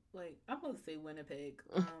 Like, I'm supposed to say Winnipeg.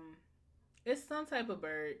 It's some type of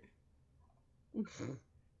bird.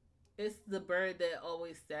 It's the bird that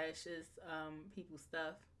always stashes people's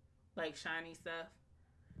stuff, like shiny stuff.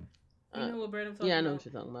 You know what bird I'm Yeah, talking I know about? what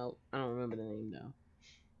you're talking about. I don't remember the name though.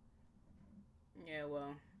 Yeah,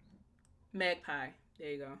 well, magpie. There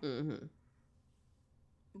you go. Mm-hmm.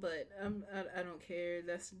 But I don't care.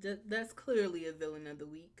 That's clearly a villain of the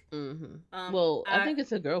week. Mm-hmm. Well, I I think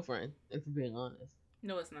it's a girlfriend, if we're being honest.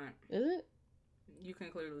 No, it's not. Is it? You can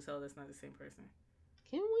clearly tell that's not the same person.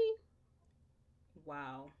 Can we?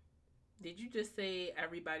 Wow. Did you just say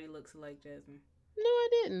everybody looks like Jasmine? No, I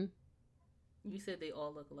didn't. You said they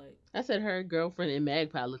all look alike. I said her girlfriend and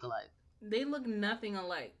Magpie look alike. They look nothing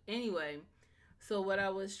alike. Anyway, so what I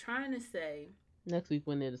was trying to say. Next week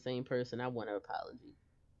when they're the same person, I want an apology.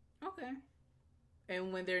 Okay.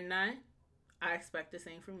 And when they're not, I expect the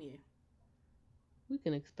same from you. We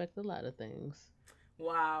can expect a lot of things.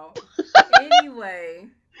 Wow. Anyway,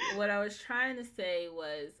 what I was trying to say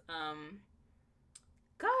was,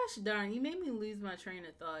 gosh darn, you made me lose my train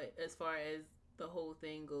of thought as far as the whole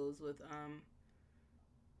thing goes with,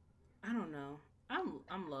 I don't know.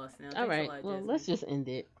 I'm lost now. All Thanks right. a lot, Well, Jasmine. let's just end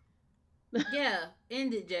it. Yeah,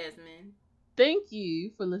 end it, Jasmine. Thank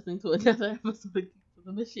you for listening to another episode of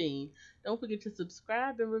the Machine. Don't forget to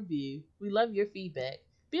subscribe and review. We love your feedback.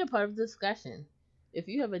 Be a part of the discussion. If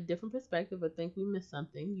you have a different perspective or think we missed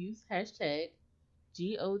something, use hashtag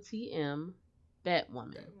GOTM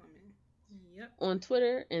Batwoman Yep. on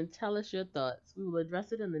Twitter and tell us your thoughts. We will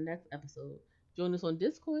address it in the next episode. Join us on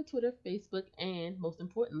Discord, Twitter, Facebook, and most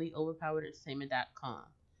importantly, overpoweredentertainment.com.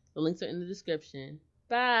 The links are in the description.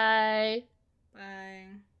 Bye. Bye.